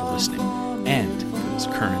one of you for listening. And for this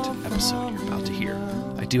current episode you're about to hear,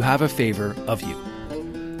 I do have a favor of you.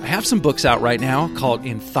 I have some books out right now called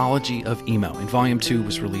Anthology of Emo, and Volume 2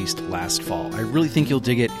 was released last fall. I really think you'll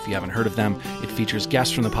dig it if you haven't heard of them. It features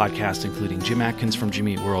guests from the podcast, including Jim Atkins from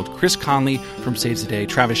Jimmy Eat World, Chris Conley from Saves the Day,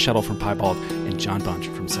 Travis Shuttle from Piebald, and John Bunch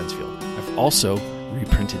from Sensefield. I've also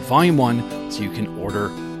reprinted Volume 1 so you can order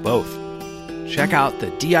both. Check out the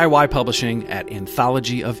DIY publishing at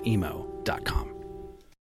anthologyofemo.com.